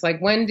romance.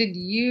 When did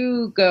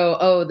you go,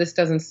 oh, this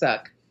doesn't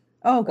suck?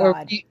 Oh,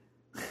 God.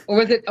 Or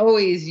was it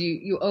always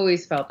you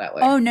always felt that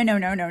way? Oh,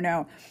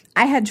 no.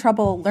 I had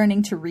trouble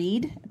learning to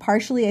read,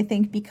 partially, I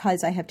think,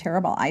 because I have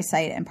terrible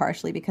eyesight and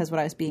partially because what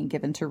I was being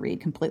given to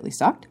read completely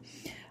sucked.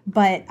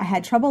 But I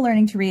had trouble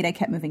learning to read. I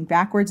kept moving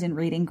backwards in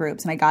reading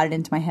groups, and I got it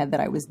into my head that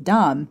I was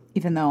dumb,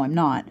 even though I'm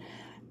not.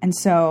 And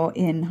so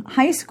in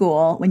high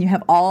school, when you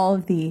have all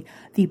of the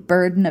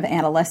burden of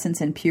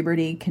adolescence and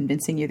puberty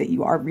convincing you that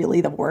you are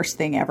really the worst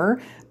thing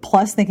ever,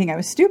 plus thinking I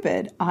was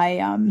stupid, I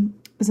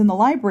was in the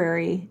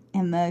library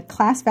and the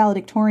class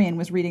valedictorian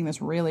was reading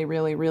this really,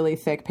 really, really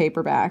thick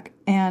paperback.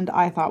 And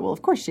I thought, well,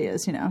 of course she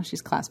is.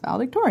 She's class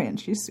valedictorian.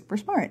 She's super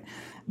smart.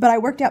 But I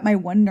worked out my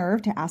one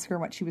nerve to ask her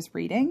what she was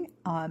reading.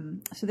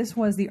 So this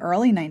was the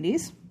early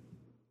 90s.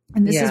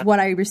 And this is what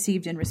I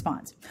received in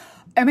response.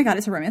 Oh my God,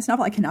 it's a romance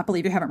novel. I cannot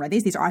believe you haven't read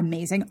these. These are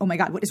amazing. Oh my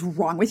God, what is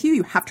wrong with you?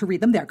 You have to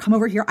read them. There, come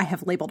over here. I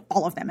have labeled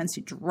all of them. And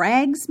she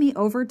drags me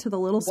over to the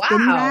little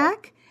spinny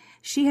rack.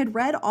 She had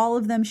read all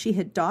of them. She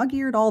had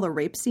dog-eared all the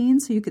rape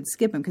scenes, so you could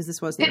skip them because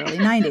this was the early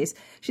 90s.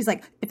 She's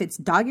like, if it's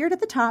dog-eared at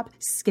the top,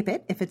 skip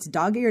it. If it's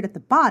dog-eared at the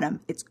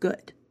bottom, it's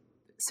good.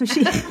 So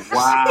she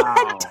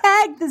had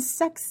tagged the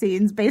sex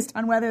scenes based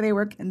on whether they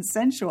were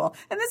consensual.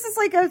 And this is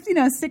like a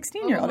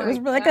 16-year-old. It was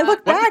like, I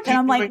look back and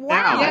I'm like,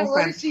 wow. Yeah,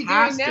 what is she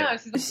doing now?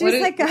 She's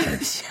like, I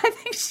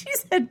think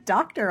she's a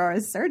doctor or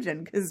a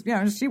surgeon because,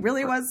 she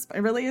really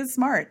is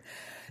smart.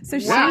 So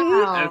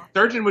a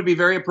surgeon would be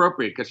very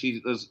appropriate because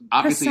she was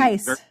obviously very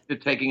good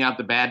at taking out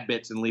the bad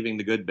bits and leaving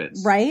the good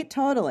bits. Right,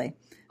 totally.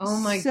 Oh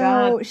my God.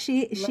 So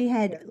she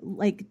had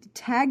like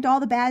tagged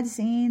all the bad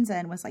scenes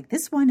and was like,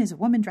 this one is a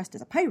woman dressed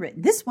as a pirate.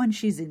 And this one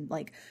she's in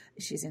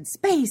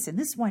space, and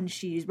this one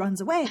she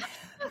runs away.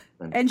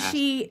 And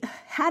she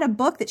had a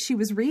book that she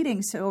was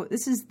reading. So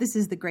this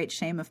is the great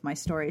shame of my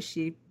story.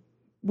 She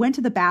went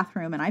to the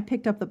bathroom and I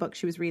picked up the book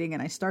she was reading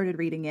and I started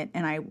reading it,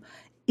 and I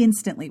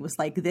instantly was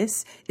like,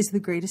 this is the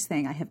greatest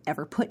thing I have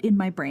ever put in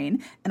my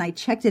brain. And I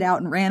checked it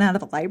out and ran out of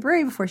the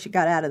library before she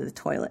got out of the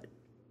toilet.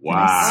 Wow. And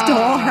I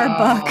stole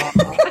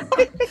her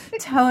book.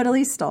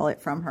 Totally stole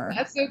it from her.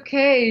 That's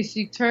okay.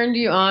 She turned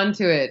you on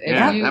to it.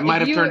 That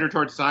might have turned her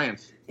towards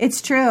science.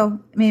 It's true.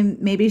 I mean,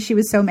 maybe she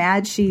was so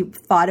mad she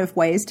thought of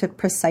ways to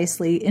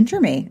precisely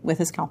injure me with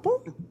a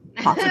scalpel.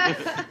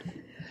 Possibly.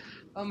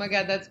 Oh my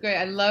God, that's great.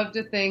 I love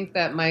to think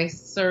that my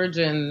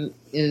surgeon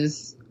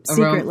is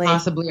secretly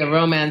possibly a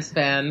romance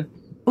fan.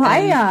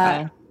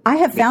 Well, I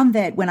have found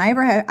that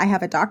whenever I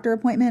have a doctor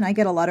appointment, I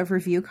get a lot of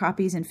review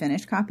copies and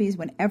finished copies.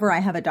 Whenever I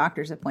have a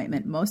doctor's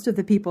appointment, most of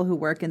the people who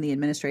work in the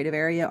administrative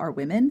area are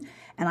women.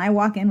 And I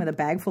walk in with a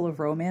bag full of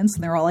romance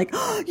and they're all like,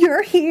 oh,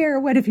 you're here.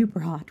 What have you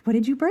brought? What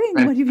did you bring?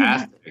 Fantastic. What have you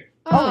brought?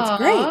 Oh, it's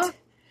great.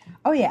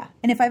 Oh, yeah.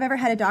 And if I've ever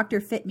had a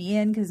doctor fit me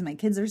in because my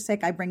kids are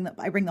sick, I bring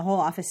the whole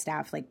office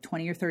staff, like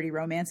 20 or 30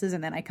 romances,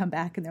 and then I come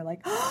back and they're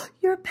like, oh,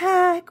 you're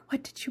back.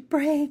 What did you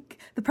bring?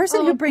 The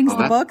person who brings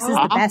the books is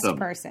the best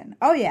person.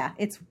 Oh, yeah.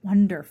 It's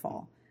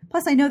wonderful.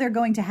 Plus, I know they're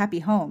going to happy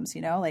homes,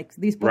 like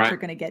these books are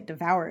going to get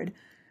devoured.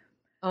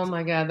 Oh,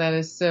 my God. That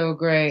is so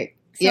great.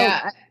 So,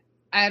 I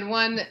had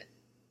one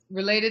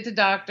related to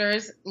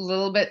doctors, a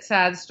little bit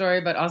sad story,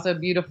 but also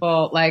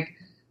beautiful. Like,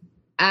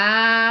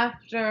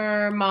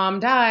 after Mom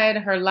died,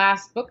 her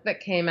last book that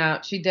came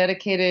out, she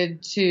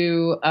dedicated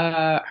to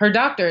her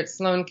doctor at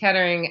Sloan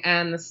Kettering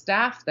and the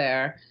staff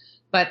there.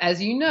 But as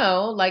you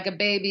know, like a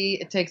baby,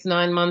 it takes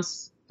 9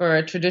 months for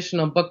a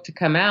traditional book to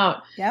come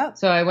out. Yep.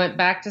 So I went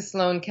back to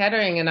Sloan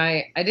Kettering, and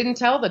I didn't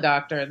tell the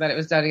doctor that it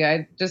was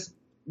dedicated. I just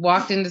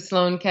walked into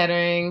Sloan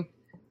Kettering,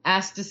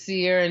 asked to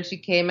see her, and she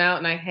came out,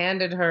 and I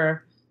handed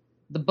her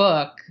the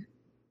book,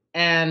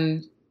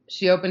 and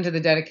she opened to the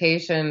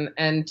dedication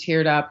and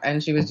teared up,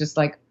 and she was just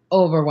like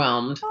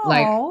overwhelmed,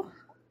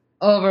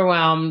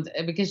 overwhelmed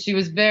because she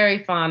was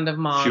very fond of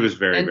Mom. She was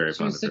very fond of her.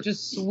 She was such a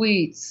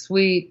sweet,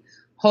 sweet,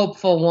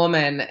 hopeful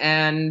woman.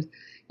 And,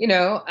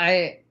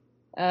 I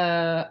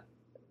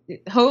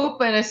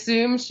hope and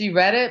assume she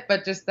read it,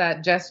 but just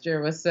that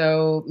gesture was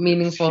so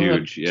meaningful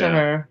to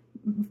her.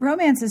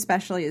 Romance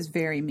especially is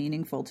very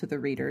meaningful to the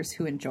readers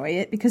who enjoy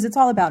it because it's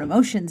all about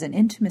emotions and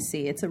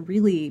intimacy. It's a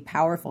really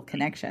powerful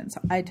connection.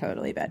 So I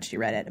totally bet she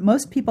read it.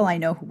 Most people I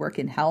know who work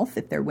in health,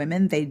 if they're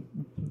women, they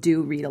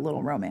do read a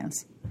little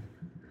romance.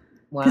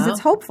 Because it's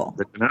hopeful.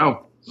 Good to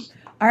know.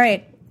 All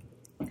right.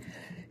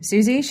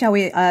 Susie, shall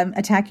we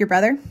attack your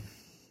brother?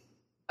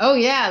 Oh,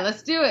 yeah.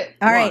 Let's do it.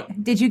 All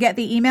right. Did you get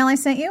the email I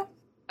sent you?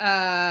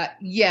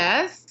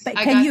 Yes. But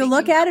can you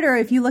look at it, or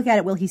if you look at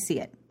it, will he see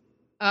it?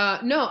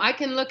 No, I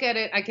can look at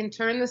it. I can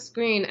turn the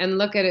screen and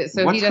look at it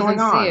so What's he doesn't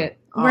see it.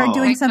 We're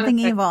doing something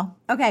evil.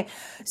 Okay.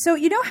 So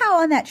you know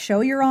how on that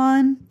show you're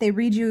on, they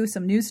read you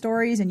some news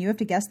stories and you have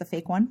to guess the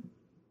fake one?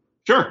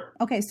 Sure.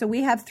 Okay. So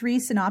we have 3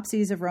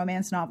 synopses of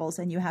romance novels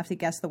and you have to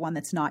guess the one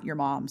that's not your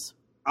mom's.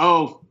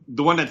 Oh,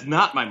 the one that's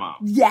not my mom.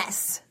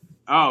 Yes.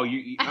 Oh,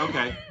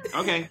 okay.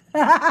 Okay.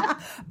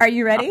 Are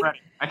you ready? I'm ready.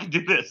 I can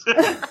do this.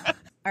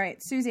 All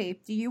right. Susie,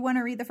 do you want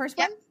to read the first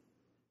one?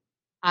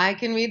 I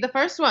can read the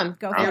first one.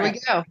 Go for it. Here we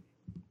go.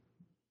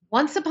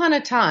 Once upon a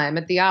time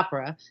at the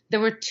opera, there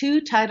were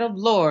 2 titled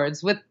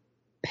lords with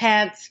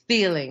pants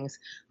feelings,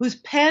 whose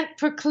pant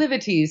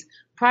proclivities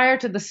prior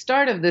to the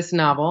start of this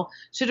novel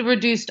should have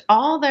reduced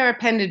all their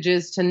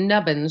appendages to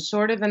nubbins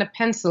shorter than a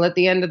pencil at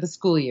the end of the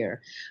school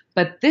year.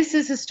 But this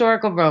is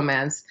historical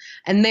romance,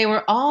 and they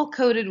were all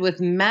coated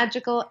with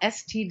magical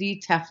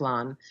STD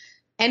Teflon.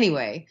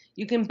 Anyway,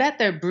 you can bet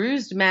their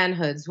bruised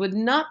manhoods would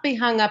not be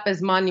hung up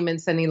as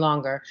monuments any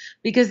longer,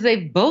 because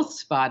they've both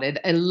spotted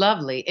a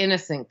lovely,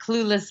 innocent,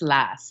 clueless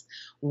lass.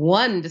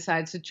 One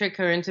decides to trick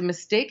her into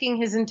mistaking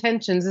his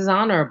intentions as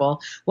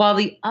honorable, while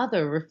the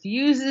other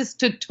refuses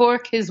to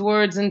torque his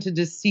words into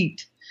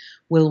deceit.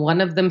 Will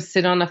one of them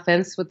sit on a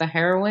fence with the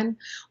heroine?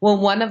 Will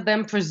one of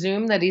them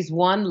presume that he's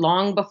won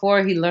long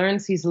before he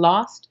learns he's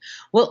lost?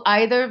 Will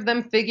either of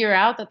them figure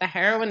out that the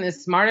heroine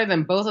is smarter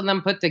than both of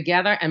them put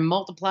together and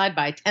multiplied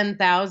by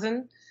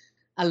 10,000?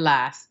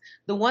 Alas,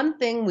 the one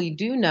thing we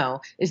do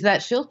know is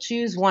that she'll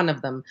choose one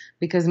of them,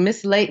 because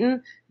Miss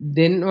Layton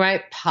didn't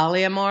write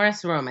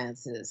polyamorous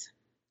romances.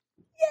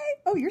 Yay!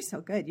 Oh, you're so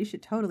good. You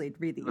should totally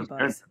read the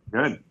ebooks.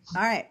 Good.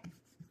 All right.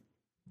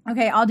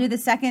 Okay, I'll do the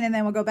second, and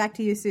then we'll go back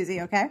to you,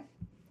 Susie, okay?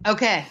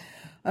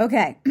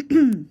 Okay.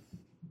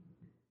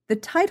 The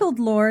titled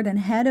lord and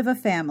head of a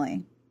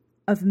family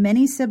of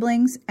many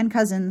siblings and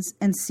cousins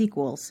and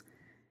sequels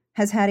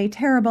has had a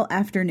terrible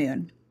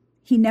afternoon.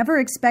 He never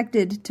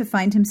expected to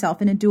find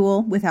himself in a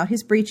duel without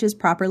his breeches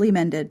properly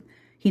mended.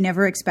 He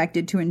never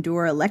expected to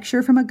endure a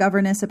lecture from a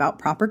governess about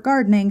proper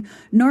gardening,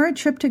 nor a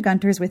trip to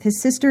Gunter's with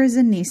his sisters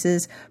and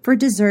nieces for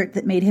dessert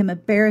that made him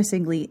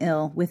embarrassingly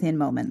ill within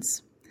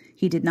moments.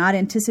 He did not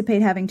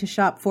anticipate having to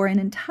shop for an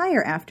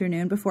entire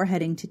afternoon before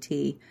heading to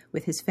tea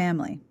with his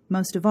family.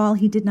 Most of all,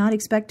 he did not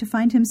expect to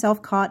find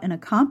himself caught in a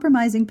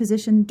compromising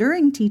position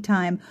during tea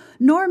time,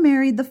 nor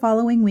married the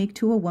following week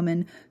to a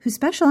woman who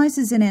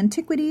specializes in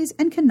antiquities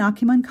and can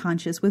knock him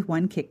unconscious with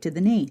one kick to the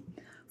knee.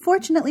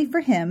 Fortunately for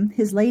him,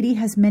 his lady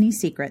has many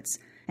secrets,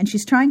 and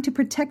she's trying to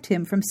protect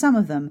him from some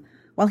of them,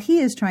 while he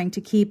is trying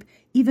to keep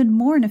even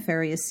more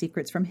nefarious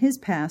secrets from his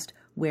past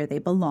where they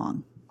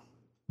belong.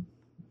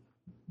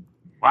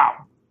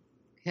 Wow.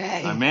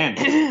 Okay. I'm in.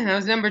 That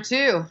was number 2.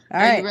 All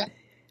right. You ready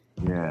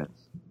Yes.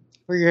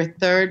 for your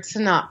third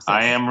synopsis?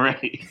 I am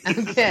ready.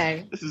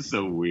 Okay. This is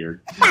so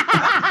weird.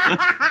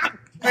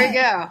 Here we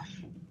go.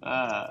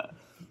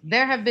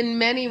 There have been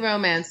many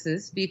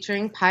romances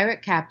featuring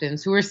pirate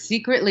captains who were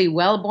secretly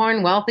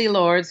well-born, wealthy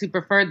lords who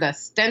preferred the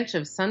stench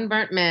of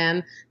sunburnt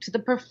man to the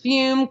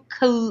perfume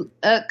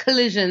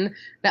collision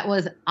that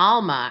was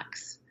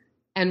Almack's.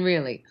 And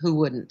really, who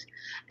wouldn't?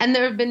 And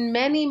there have been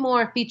many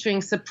more featuring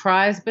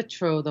surprise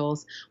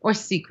betrothals or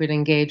secret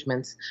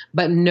engagements.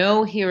 But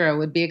no hero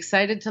would be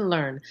excited to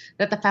learn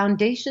that the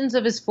foundations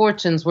of his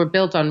fortunes were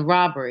built on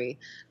robbery,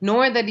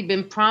 nor that he'd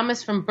been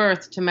promised from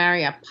birth to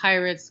marry a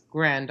pirate's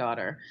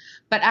granddaughter.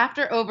 But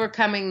after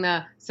overcoming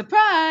the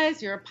surprise,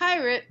 you're a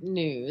pirate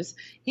news,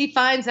 he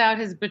finds out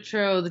his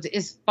betrothed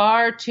is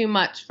far too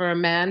much for a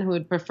man who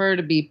would prefer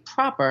to be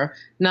proper,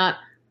 not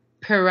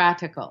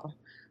piratical.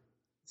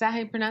 Is that how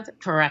you pronounce it?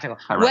 Piratical.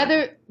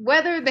 Whether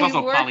they It's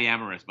also work...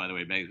 polyamorous, by the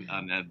way.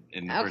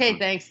 Okay,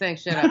 thanks.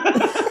 Shut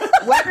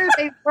up. Whether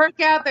they work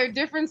out their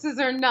differences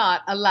or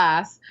not,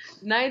 alas,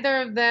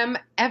 neither of them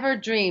ever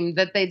dreamed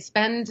that they'd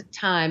spend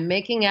time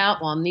making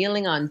out while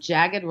kneeling on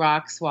jagged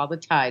rocks while the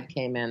tide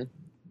came in.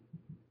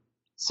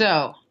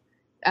 So,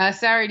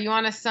 Sarah, do you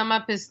want to sum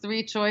up his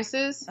 3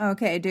 choices?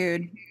 Okay,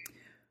 dude.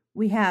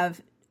 We have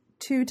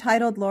 2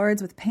 titled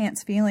lords with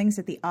pants feelings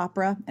at the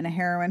opera and a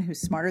heroine who's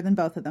smarter than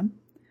both of them.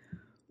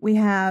 We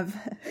have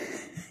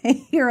a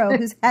hero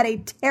who's had a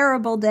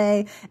terrible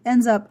day,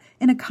 ends up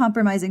in a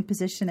compromising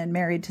position and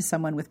married to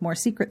someone with more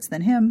secrets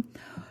than him.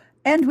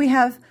 And we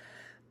have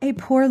a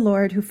poor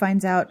lord who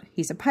finds out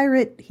he's a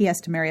pirate, he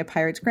has to marry a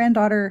pirate's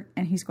granddaughter,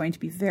 and he's going to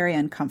be very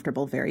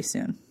uncomfortable very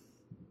soon.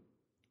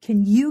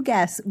 Can you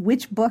guess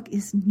which book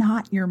is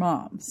not your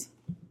mom's?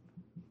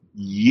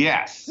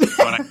 Yes,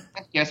 but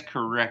I guess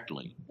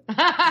correctly.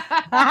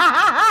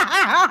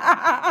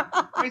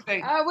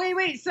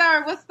 Wait,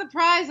 Sarah, what's the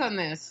prize on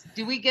this?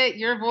 Do we get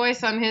your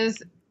voice on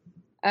his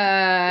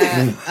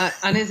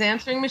on his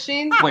answering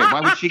machine? Wait,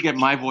 why would she get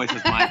my voice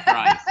as my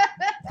prize?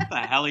 What the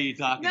hell are you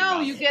talking about?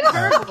 No, you get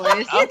her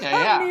voice. Okay,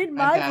 yeah. You need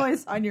my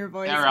voice on your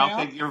voicemail. Sarah,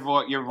 I'll take your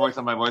voice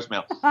on my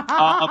voicemail.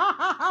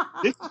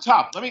 This is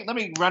tough. Let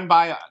me run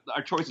by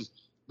our choices.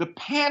 The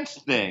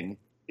pants thing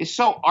is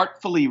so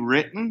artfully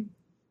written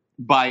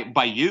by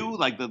you,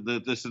 like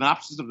the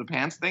synopsis of the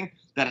pants thing,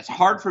 that it's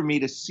hard for me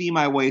to see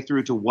my way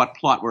through to what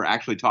plot we're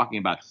actually talking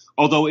about.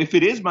 Although if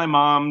it is my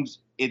mom's,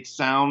 it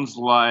sounds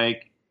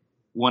like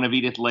one of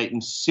Edith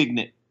Layton's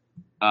signet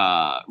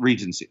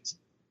regencies.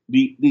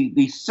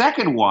 The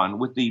second one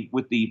with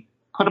the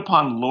put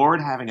upon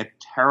lord having a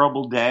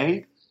terrible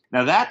day.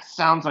 Now that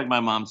sounds like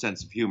my mom's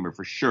sense of humor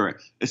for sure,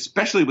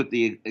 especially with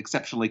the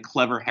exceptionally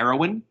clever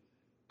heroine.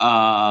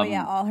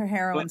 All her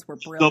heroines were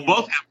brilliant. They'll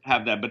both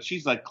have that, but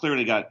she's like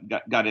clearly got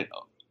it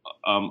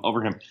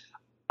over him.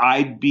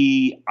 I'd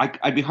be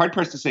hard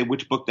pressed to say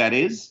which book that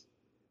is,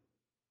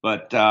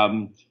 but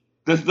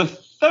The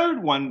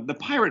third one, the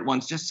pirate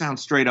ones, just sound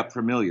straight up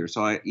familiar.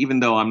 So even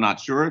though I'm not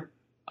sure,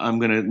 I'm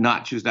going to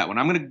not choose that one.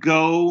 I'm going to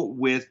go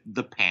with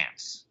the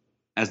pants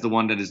as the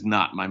one that is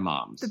not my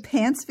mom's. The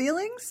pants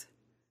feelings?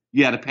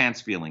 Yeah, the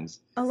pants feelings.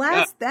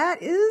 Alas,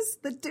 that is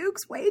the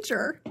Duke's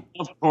wager.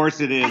 Of course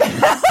it is.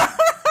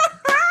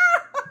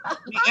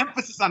 The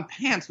emphasis on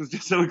pants was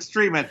just so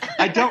extreme.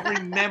 I don't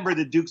remember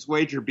the Duke's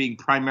wager being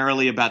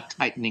primarily about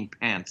tightening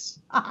pants.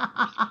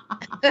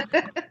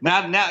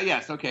 Now,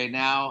 yes, okay,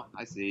 now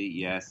I see.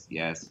 Yes,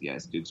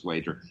 Duke's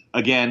wager.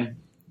 Again,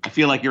 I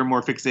feel like you're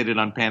more fixated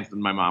on pants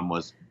than my mom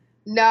was.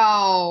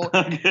 No.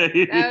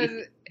 Okay.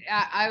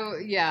 That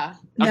was, yeah.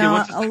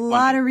 No, Okay, a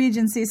lot of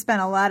Regency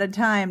spent a lot of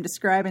time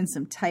describing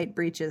some tight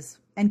breeches.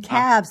 And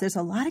calves. There's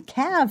a lot of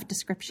calf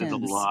descriptions.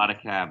 There's a lot of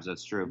calves,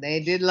 that's true.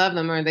 They did love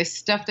them, or they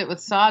stuffed it with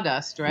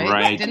sawdust, right?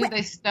 Right. Didn't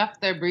they stuff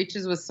their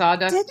breeches with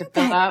sawdust to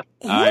fill out?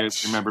 I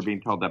remember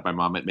being told that by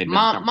Mom. It made me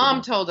uncomfortable.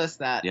 Mom told us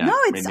that. Yeah, no,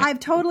 I've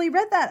totally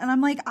read that. And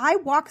I'm like, I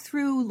walk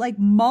through like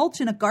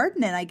mulch in a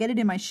garden and I get it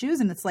in my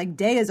shoes and it's like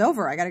day is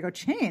over. I got to go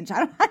change.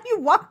 How do you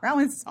walk around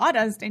with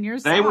sawdust in your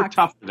socks? They were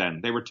tougher then.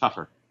 They were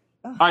tougher.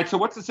 All right, so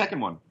what's the second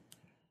one?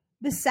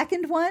 The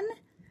second one?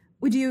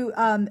 Would you,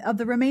 of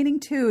the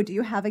remaining two, do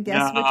you have a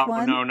guess which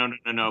one?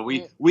 No.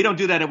 We don't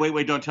do that at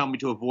Wait, Don't Tell Me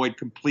to avoid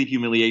complete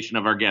humiliation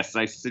of our guests.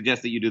 I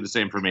suggest that you do the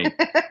same for me.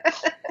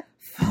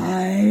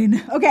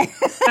 Fine. Okay.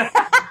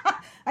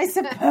 I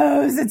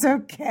suppose it's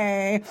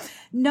okay.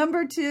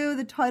 Number 2,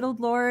 The Titled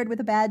Lord with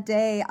a Bad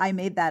Day. I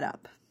made that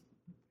up.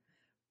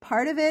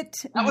 Part of it...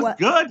 That was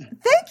good.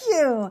 Thank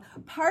you.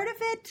 Part of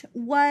it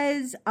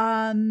was...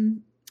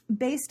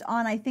 based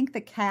on, I think,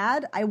 the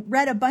CAD. I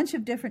read a bunch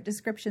of different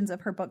descriptions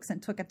of her books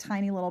and took a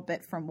tiny little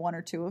bit from one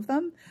or two of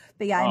them.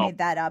 But yeah, I made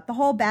that up. The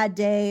whole bad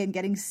day and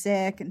getting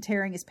sick and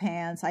tearing his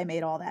pants, I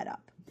made all that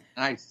up.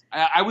 Nice.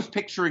 I was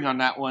picturing on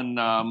that one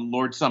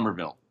Lord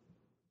Somerville.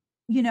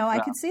 You know, I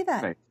could see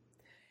that. Okay.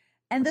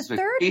 And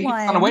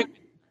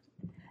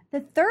the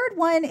third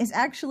one is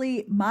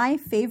actually my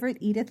favorite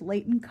Edith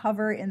Layton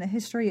cover in the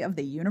history of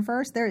the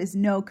universe. There is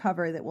no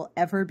cover that will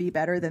ever be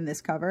better than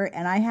this cover.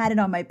 And I had it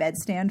on my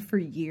bedstand for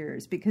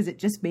years because it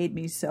just made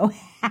me so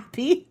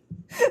happy.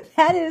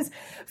 That is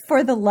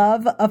For the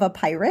Love of a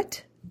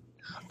Pirate.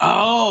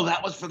 Oh,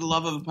 that was For the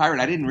Love of a Pirate.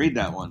 I didn't read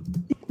that one.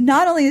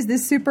 Not only is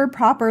this super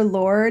proper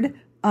lord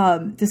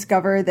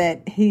discover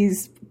that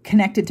he's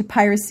connected to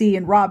piracy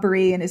and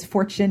robbery and his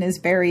fortune is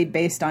varied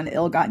based on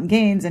ill-gotten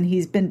gains, and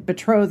he's been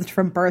betrothed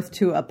from birth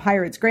to a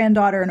pirate's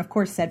granddaughter, and of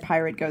course said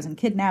pirate goes and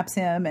kidnaps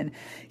him, and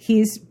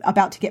he's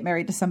about to get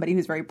married to somebody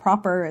who's very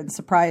proper, and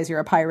surprise, you're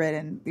a pirate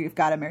and you've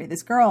got to marry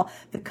this girl.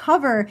 The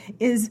cover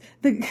is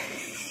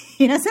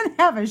he doesn't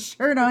have a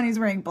shirt on, he's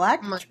wearing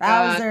black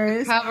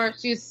trousers. God, the cover,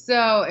 she's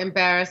so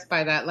embarrassed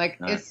by that. Like,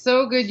 it's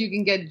so good you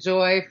can get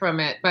joy from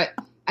it, but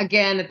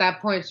again, at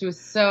that point, she was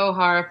so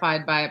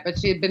horrified by it, but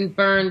she had been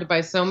burned by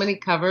so many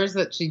covers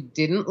that she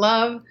didn't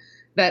love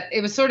that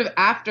it was sort of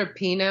after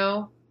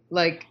Pinot.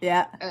 Like,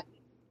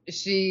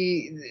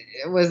 she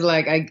was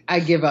like, I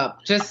give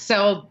up. Just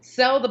sell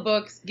the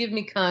books, give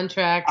me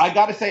contracts. I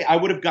got to say, I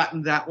would have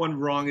gotten that one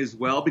wrong as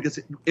well, because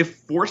if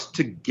forced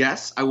to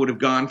guess, I would have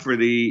gone for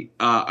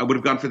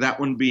that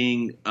one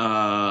being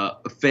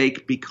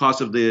fake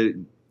because of the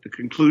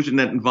conclusion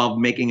that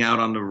involved making out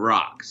on the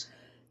rocks.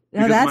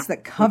 No, that's the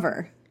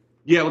cover.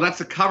 Yeah, well, that's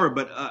the cover.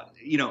 But,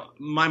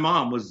 my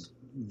mom was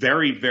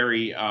very,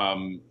 very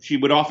she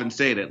would often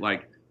say that,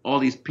 like, all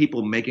these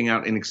people making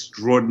out in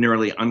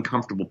extraordinarily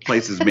uncomfortable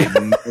places made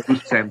no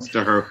sense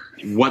to her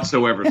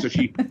whatsoever. So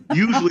she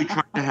usually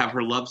tried to have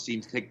her love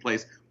scenes take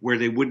place where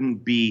they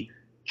wouldn't be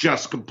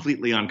just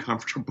completely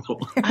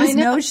uncomfortable. There was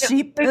no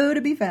sheep poo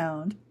to be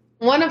found.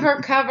 One of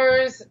her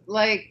covers,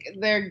 like,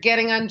 they're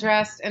getting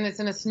undressed and it's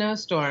in a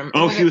snowstorm.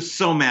 Oh, she was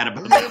so mad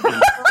about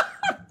that.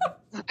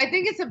 I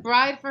think it's A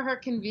Bride for Her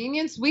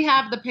Convenience. We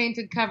have the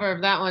painted cover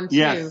of that one, too.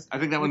 Yes, I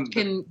think that one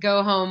can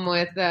go home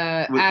with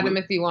Adam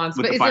if he wants.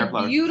 But it's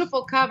a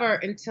beautiful cover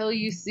until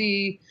you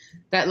see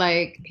that,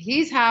 like,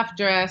 he's half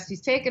dressed,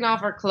 he's taken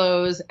off her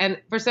clothes, and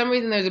for some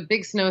reason there's a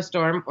big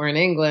snowstorm. We're in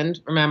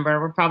England, remember.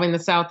 We're probably in the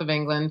south of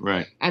England.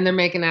 Right. And they're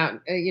making out,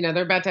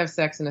 they're about to have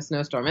sex in a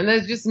snowstorm. And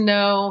there's just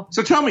no...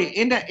 So tell me,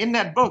 in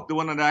that book, the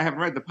one that I haven't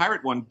read, the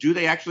pirate one, do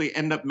they actually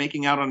end up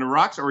making out on the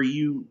rocks, or are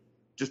you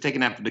just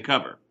taking after the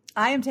cover?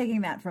 I am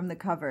taking that from the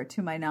cover.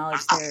 To my knowledge,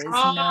 there's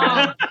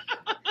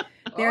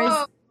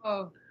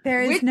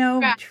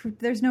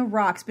no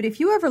rocks. But if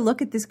you ever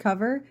look at this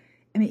cover,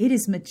 I mean, it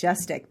is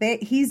majestic.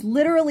 He's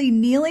literally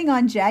kneeling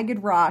on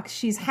jagged rocks.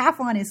 She's half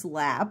on his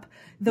lap.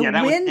 The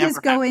wind is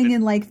going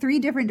in like 3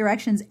 different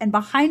directions, and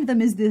behind them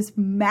is this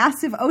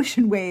massive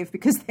ocean wave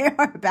because they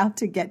are about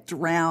to get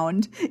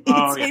drowned.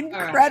 It's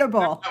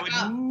incredible.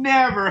 That would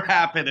never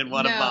happen in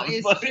one of them. No,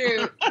 it's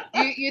true.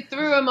 You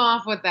threw him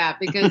off with that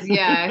because,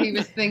 he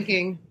was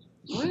thinking,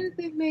 when did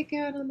they make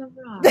out on the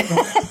rock?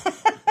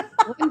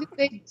 When did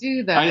they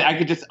do that? I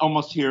could just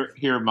almost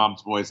hear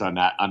Mom's voice on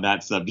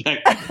that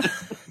subject.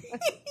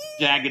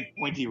 jagged,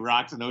 pointy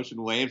rocks and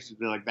ocean waves.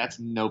 They're like, that's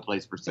no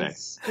place for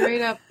sex.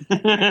 Straight up.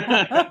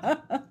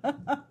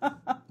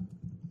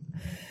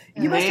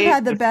 You must have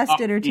had the best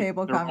dinner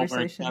table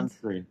conversations.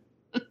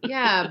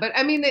 Yeah, but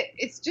I mean,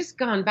 it's just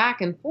gone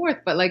back and forth.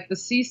 But like the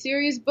C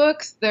series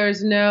books,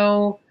 there's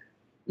no,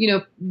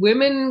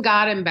 women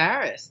got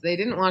embarrassed. They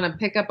didn't want to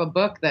pick up a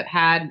book that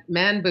had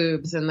man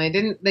boobs, and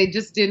they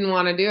just didn't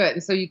want to do it.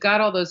 And so you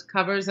got all those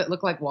covers that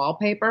look like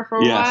wallpaper for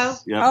a while.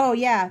 Yep. Oh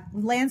yeah,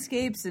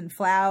 landscapes and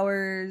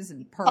flowers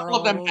and pearls. A couple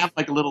of them have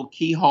like a little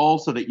keyhole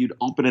so that you'd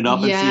open it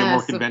up and see a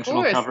more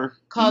conventional cover.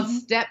 Called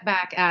Step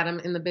Back, Adam,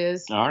 in the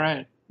biz. All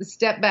right. The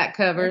Step Back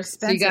covers.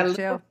 Expensive, so you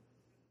got a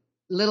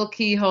little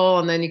keyhole,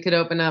 and then you could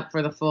open up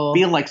for the full. I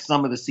feel like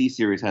some of the C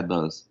series had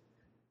those.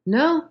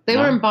 No, they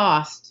were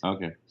embossed.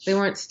 Okay. They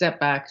weren't Step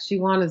Back. She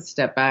wanted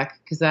Step Back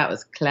because that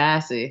was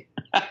classy.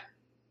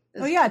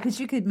 Oh yeah,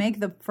 because you could make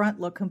the front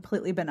look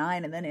completely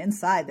benign, and then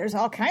inside there's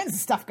all kinds of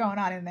stuff going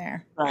on in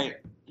there. Right.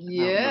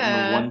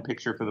 Yeah. One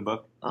picture for the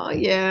book. Oh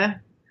yeah.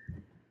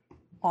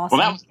 Awesome.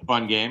 Well, that was a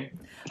fun game.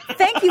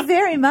 Thank you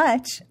very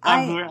much.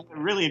 I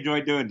really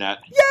enjoyed doing that.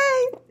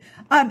 Yay!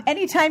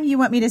 Anytime you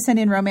want me to send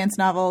in romance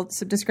novel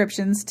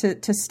descriptions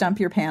to stump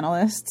your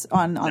panelists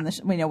on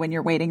the when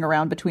you're waiting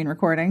around between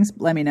recordings,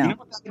 let me know. You know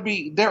what that would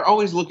be? They're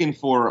always looking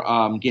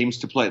for games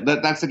to play.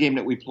 That's the game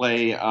that we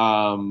play.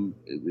 What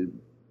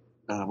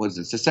is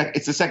it?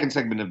 It's the second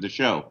segment of the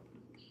show.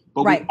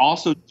 But we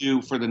also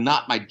do for the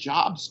Not My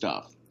Job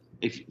stuff.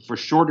 For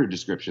shorter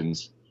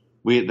descriptions,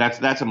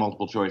 that's a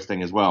multiple choice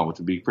thing as well, which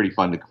would be pretty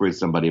fun to quiz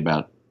somebody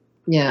about.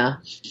 Yeah.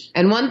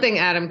 And one thing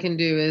Adam can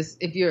do is,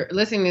 if you're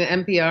listening to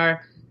NPR,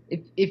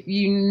 if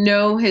you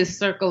know his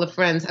circle of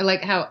friends, I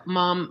like how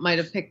Mom might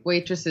have picked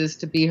waitresses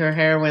to be her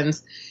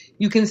heroines.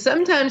 You can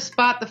sometimes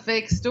spot the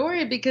fake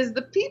story because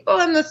the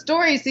people in the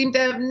story seem to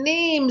have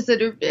names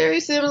that are very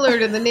similar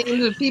to the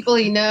names of people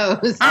he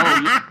knows.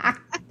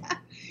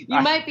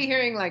 You might be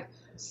hearing like,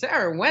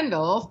 Sarah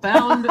Wendell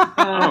found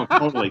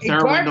totally.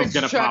 Sarah Wendell's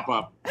going to pop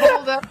up.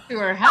 Pulled up to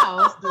her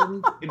house.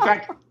 In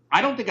fact,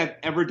 I don't think I've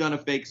ever done a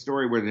fake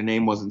story where the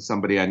name wasn't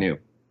somebody I knew.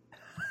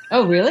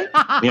 Oh, really?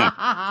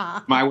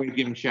 Yeah. My way of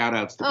giving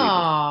shout-outs to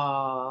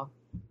people.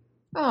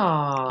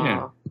 Aww.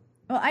 Yeah.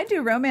 Well, I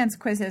do romance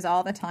quizzes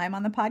all the time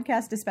on the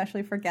podcast,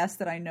 especially for guests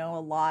that I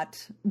know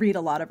read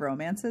a lot of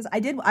romances.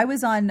 I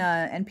was on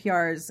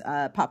NPR's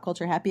Pop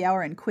Culture Happy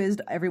Hour and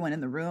quizzed everyone in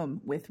the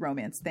room with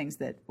romance things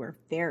that were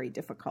very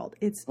difficult.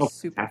 It's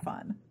super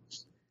fun.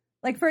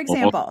 Like, for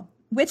example,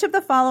 which of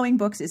the following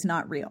books is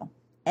not real?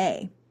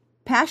 A.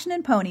 Passion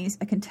and Ponies,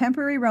 a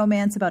contemporary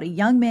romance about a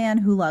young man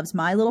who loves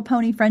My Little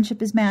Pony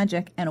Friendship is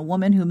Magic and a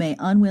woman who may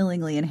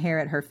unwillingly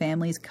inherit her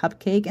family's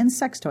cupcake and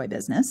sex toy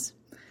business.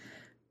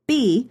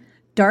 B.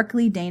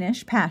 Darkly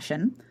Danish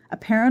Passion, a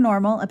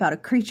paranormal about a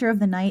creature of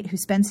the night who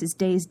spends his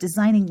days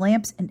designing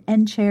lamps and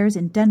end chairs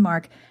in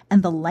Denmark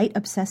and the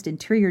light-obsessed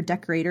interior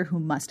decorator who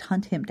must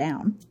hunt him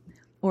down.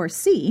 Or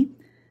C.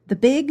 The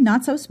Big,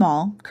 Not So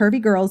Small,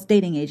 Curvy Girls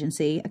Dating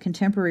Agency, a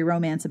contemporary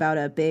romance about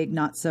a big,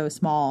 not so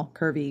small,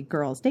 curvy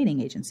girls dating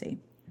agency.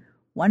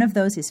 One of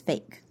those is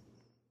fake.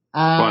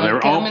 Well,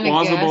 they're all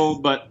plausible,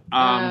 but...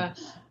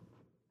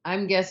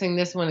 I'm guessing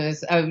this one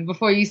is,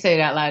 before you say it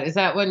out loud, is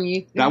that one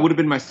you think? That would have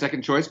been my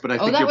second choice, but I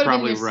think you're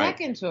probably right.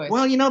 Second choice.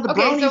 Well,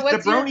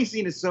 the brony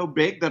scene is so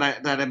big that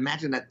I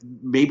imagine that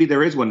maybe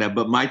there is one there,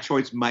 but my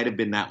choice might have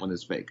been that one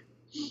is fake.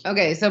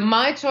 Okay, so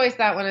my choice,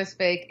 that one is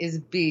fake, is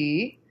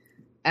B.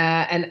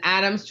 And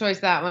Adam's choice,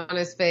 that one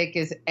is fake,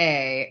 is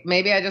A.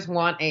 Maybe I just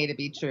want A to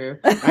be true.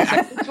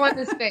 Which one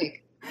is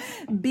fake?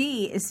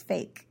 B is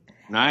fake.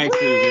 Nice,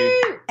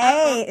 Susie.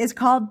 A is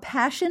called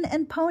Passion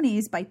and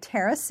Ponies by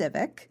Tara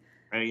Civic.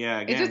 Yeah,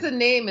 again. It's just the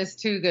name is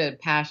too good.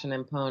 Passion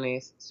and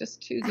Ponies. It's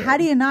just too good. How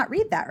do you not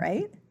read that,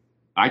 right?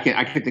 I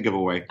can't think of a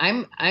way.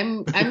 I'm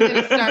going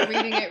to start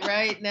reading it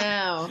right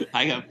now.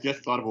 I have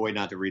just thought of a way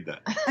not to read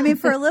that. I mean,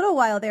 for a little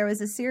while there was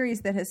a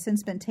series that has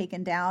since been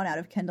taken down out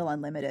of Kindle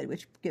Unlimited,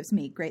 which gives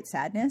me great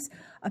sadness,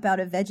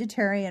 about a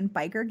vegetarian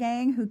biker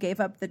gang who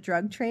gave up the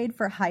drug trade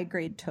for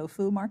high-grade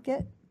tofu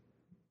market.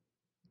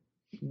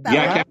 I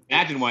can't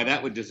imagine why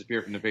that would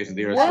disappear from the face of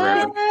the earth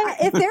forever.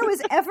 If there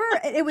was ever,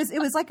 it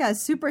was like a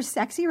super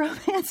sexy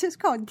romance. It's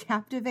called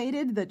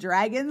Captivated the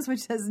Dragons,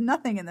 which has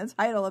nothing in the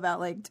title about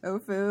like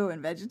tofu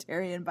and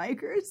vegetarian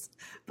bikers.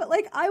 But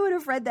like I would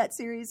have read that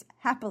series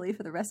happily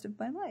for the rest of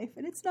my life,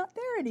 and it's not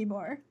there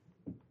anymore.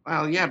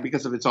 Well, yeah,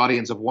 because of its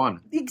audience of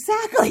one.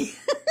 Exactly.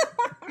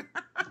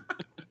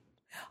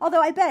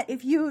 Although I bet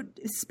if you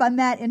spun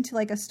that into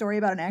like a story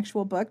about an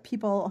actual book,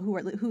 people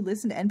who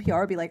listen to NPR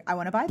would be like, I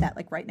want to buy that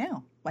like right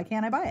now. Why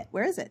can't I buy it?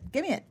 Where is it?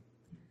 Give me it.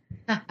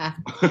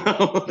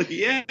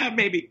 Yeah,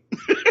 maybe.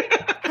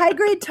 High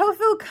grade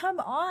tofu, come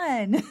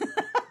on.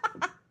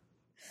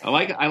 I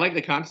like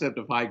the concept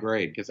of high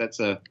grade because that's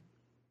not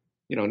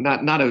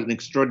an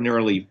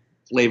extraordinarily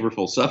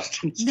flavorful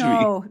substance.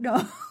 No.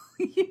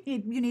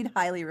 You need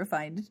highly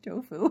refined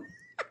tofu.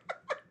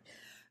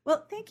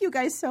 Well, thank you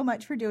guys so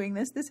much for doing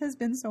this. This has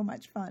been so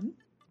much fun.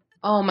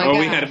 Oh my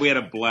god. We had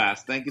a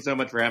blast. Thank you so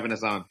much for having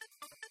us on.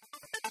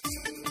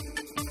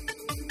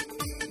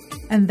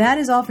 And that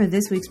is all for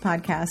this week's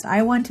podcast.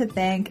 I want to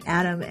thank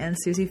Adam and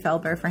Susie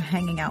Felber for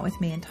hanging out with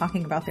me and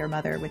talking about their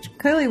mother, which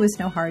clearly was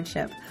no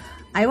hardship.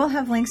 I will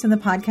have links in the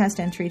podcast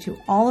entry to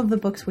all of the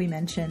books we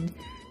mentioned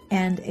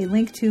and a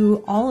link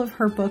to all of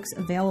her books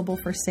available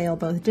for sale,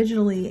 both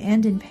digitally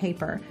and in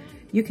paper.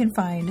 You can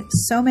find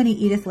so many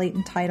Edith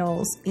Layton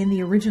titles in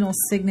the original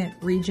Signet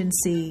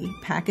Regency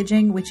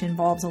packaging, which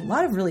involves a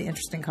lot of really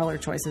interesting color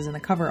choices in the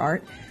cover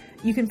art.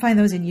 You can find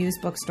those in used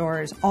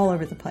bookstores all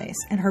over the place,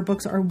 and her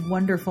books are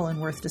wonderful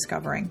and worth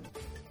discovering.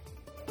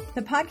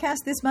 The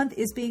podcast this month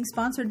is being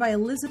sponsored by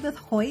Elizabeth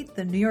Hoyt,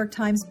 the New York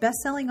Times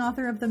bestselling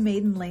author of the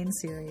Maiden Lane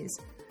series.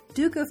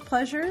 Duke of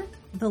Pleasure,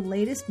 the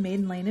latest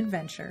Maiden Lane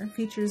adventure,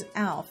 features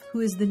Alf, who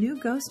is the new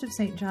ghost of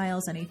St.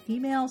 Giles and a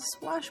female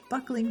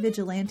swashbuckling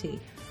vigilante,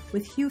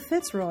 with Hugh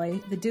Fitzroy,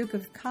 the Duke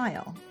of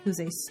Kyle,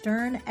 who's a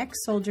stern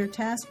ex-soldier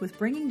tasked with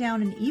bringing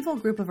down an evil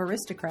group of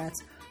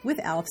aristocrats with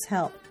Alf's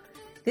help.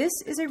 This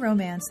is a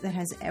romance that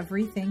has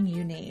everything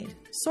you need.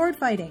 Sword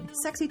fighting,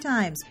 sexy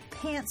times,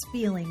 pants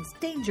feelings,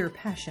 danger,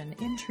 passion,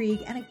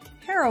 intrigue, and a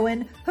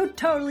heroine who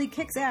totally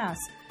kicks ass.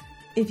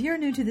 If you're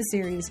new to the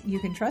series, you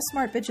can trust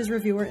Smart Bitches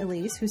reviewer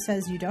Elise, who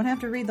says you don't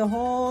have to read the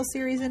whole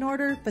series in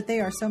order, but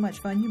they are so much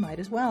fun you might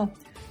as well.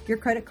 Your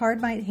credit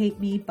card might hate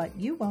me, but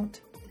you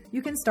won't.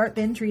 You can start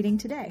binge reading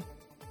today.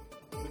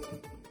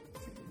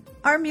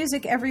 Our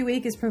music every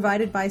week is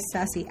provided by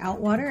Sassy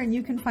Outwater, and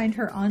you can find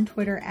her on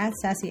Twitter at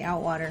Sassy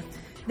Outwater.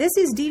 This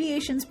is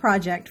Deviations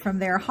Project from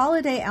their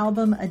holiday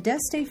album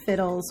Adeste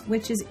Fiddles,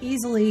 which is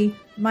easily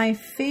my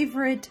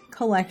favorite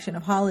collection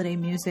of holiday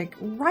music,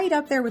 right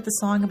up there with the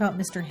song about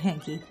Mr.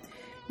 Hanky.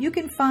 You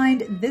can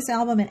find this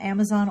album at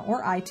Amazon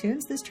or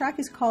iTunes. This track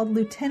is called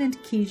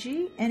Lieutenant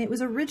Kiji, and it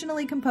was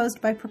originally composed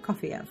by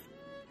Prokofiev.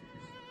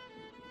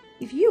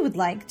 If you would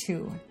like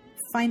to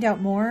find out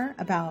more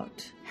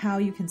about how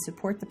you can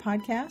support the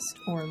podcast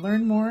or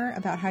learn more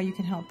about how you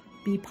can help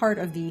be part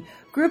of the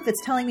group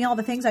that's telling me all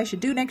the things I should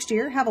do next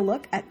year, have a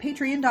look at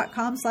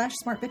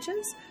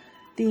patreon.com/smartbitches.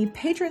 The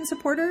patron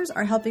supporters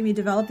are helping me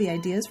develop the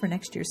ideas for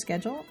next year's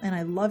schedule, and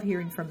I love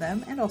hearing from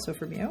them and also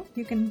from you.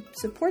 You can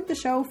support the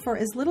show for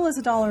as little as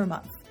 $1 a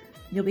month.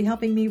 You'll be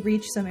helping me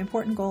reach some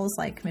important goals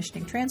like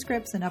commissioning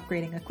transcripts and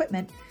upgrading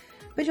equipment,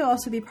 but you'll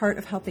also be part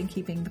of helping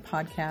keeping the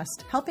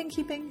podcast, helping.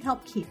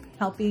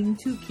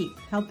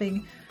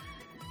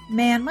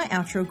 Man, my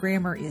outro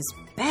grammar is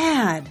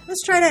bad.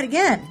 Let's try that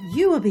again.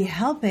 You will be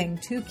helping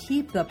to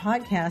keep the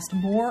podcast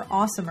more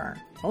awesomer.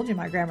 Told you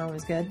my grammar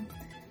was good.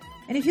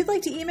 And if you'd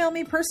like to email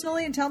me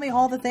personally and tell me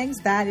all the things,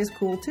 that is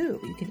cool too.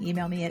 You can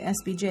email me at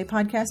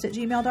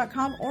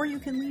sbjpodcast@gmail.com, or you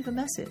can leave a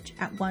message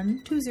at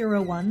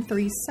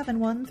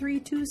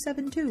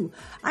 1-201-371-3272.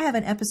 I have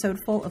an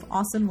episode full of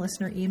awesome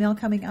listener email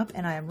coming up,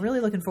 and I am really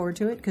looking forward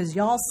to it because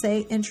y'all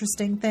say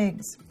interesting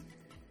things.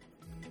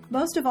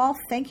 Most of all,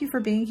 thank you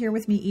for being here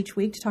with me each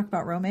week to talk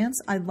about romance.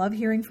 I love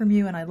hearing from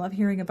you, and I love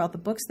hearing about the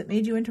books that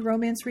made you into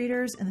romance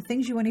readers and the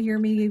things you want to hear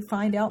me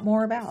find out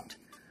more about.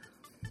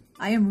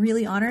 I am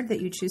really honored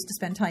that you choose to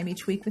spend time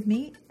each week with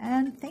me,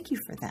 and thank you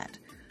for that.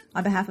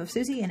 On behalf of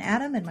Susie and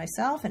Adam and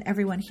myself and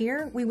everyone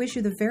here, we wish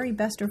you the very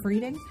best of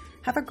reading.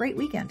 Have a great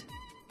weekend.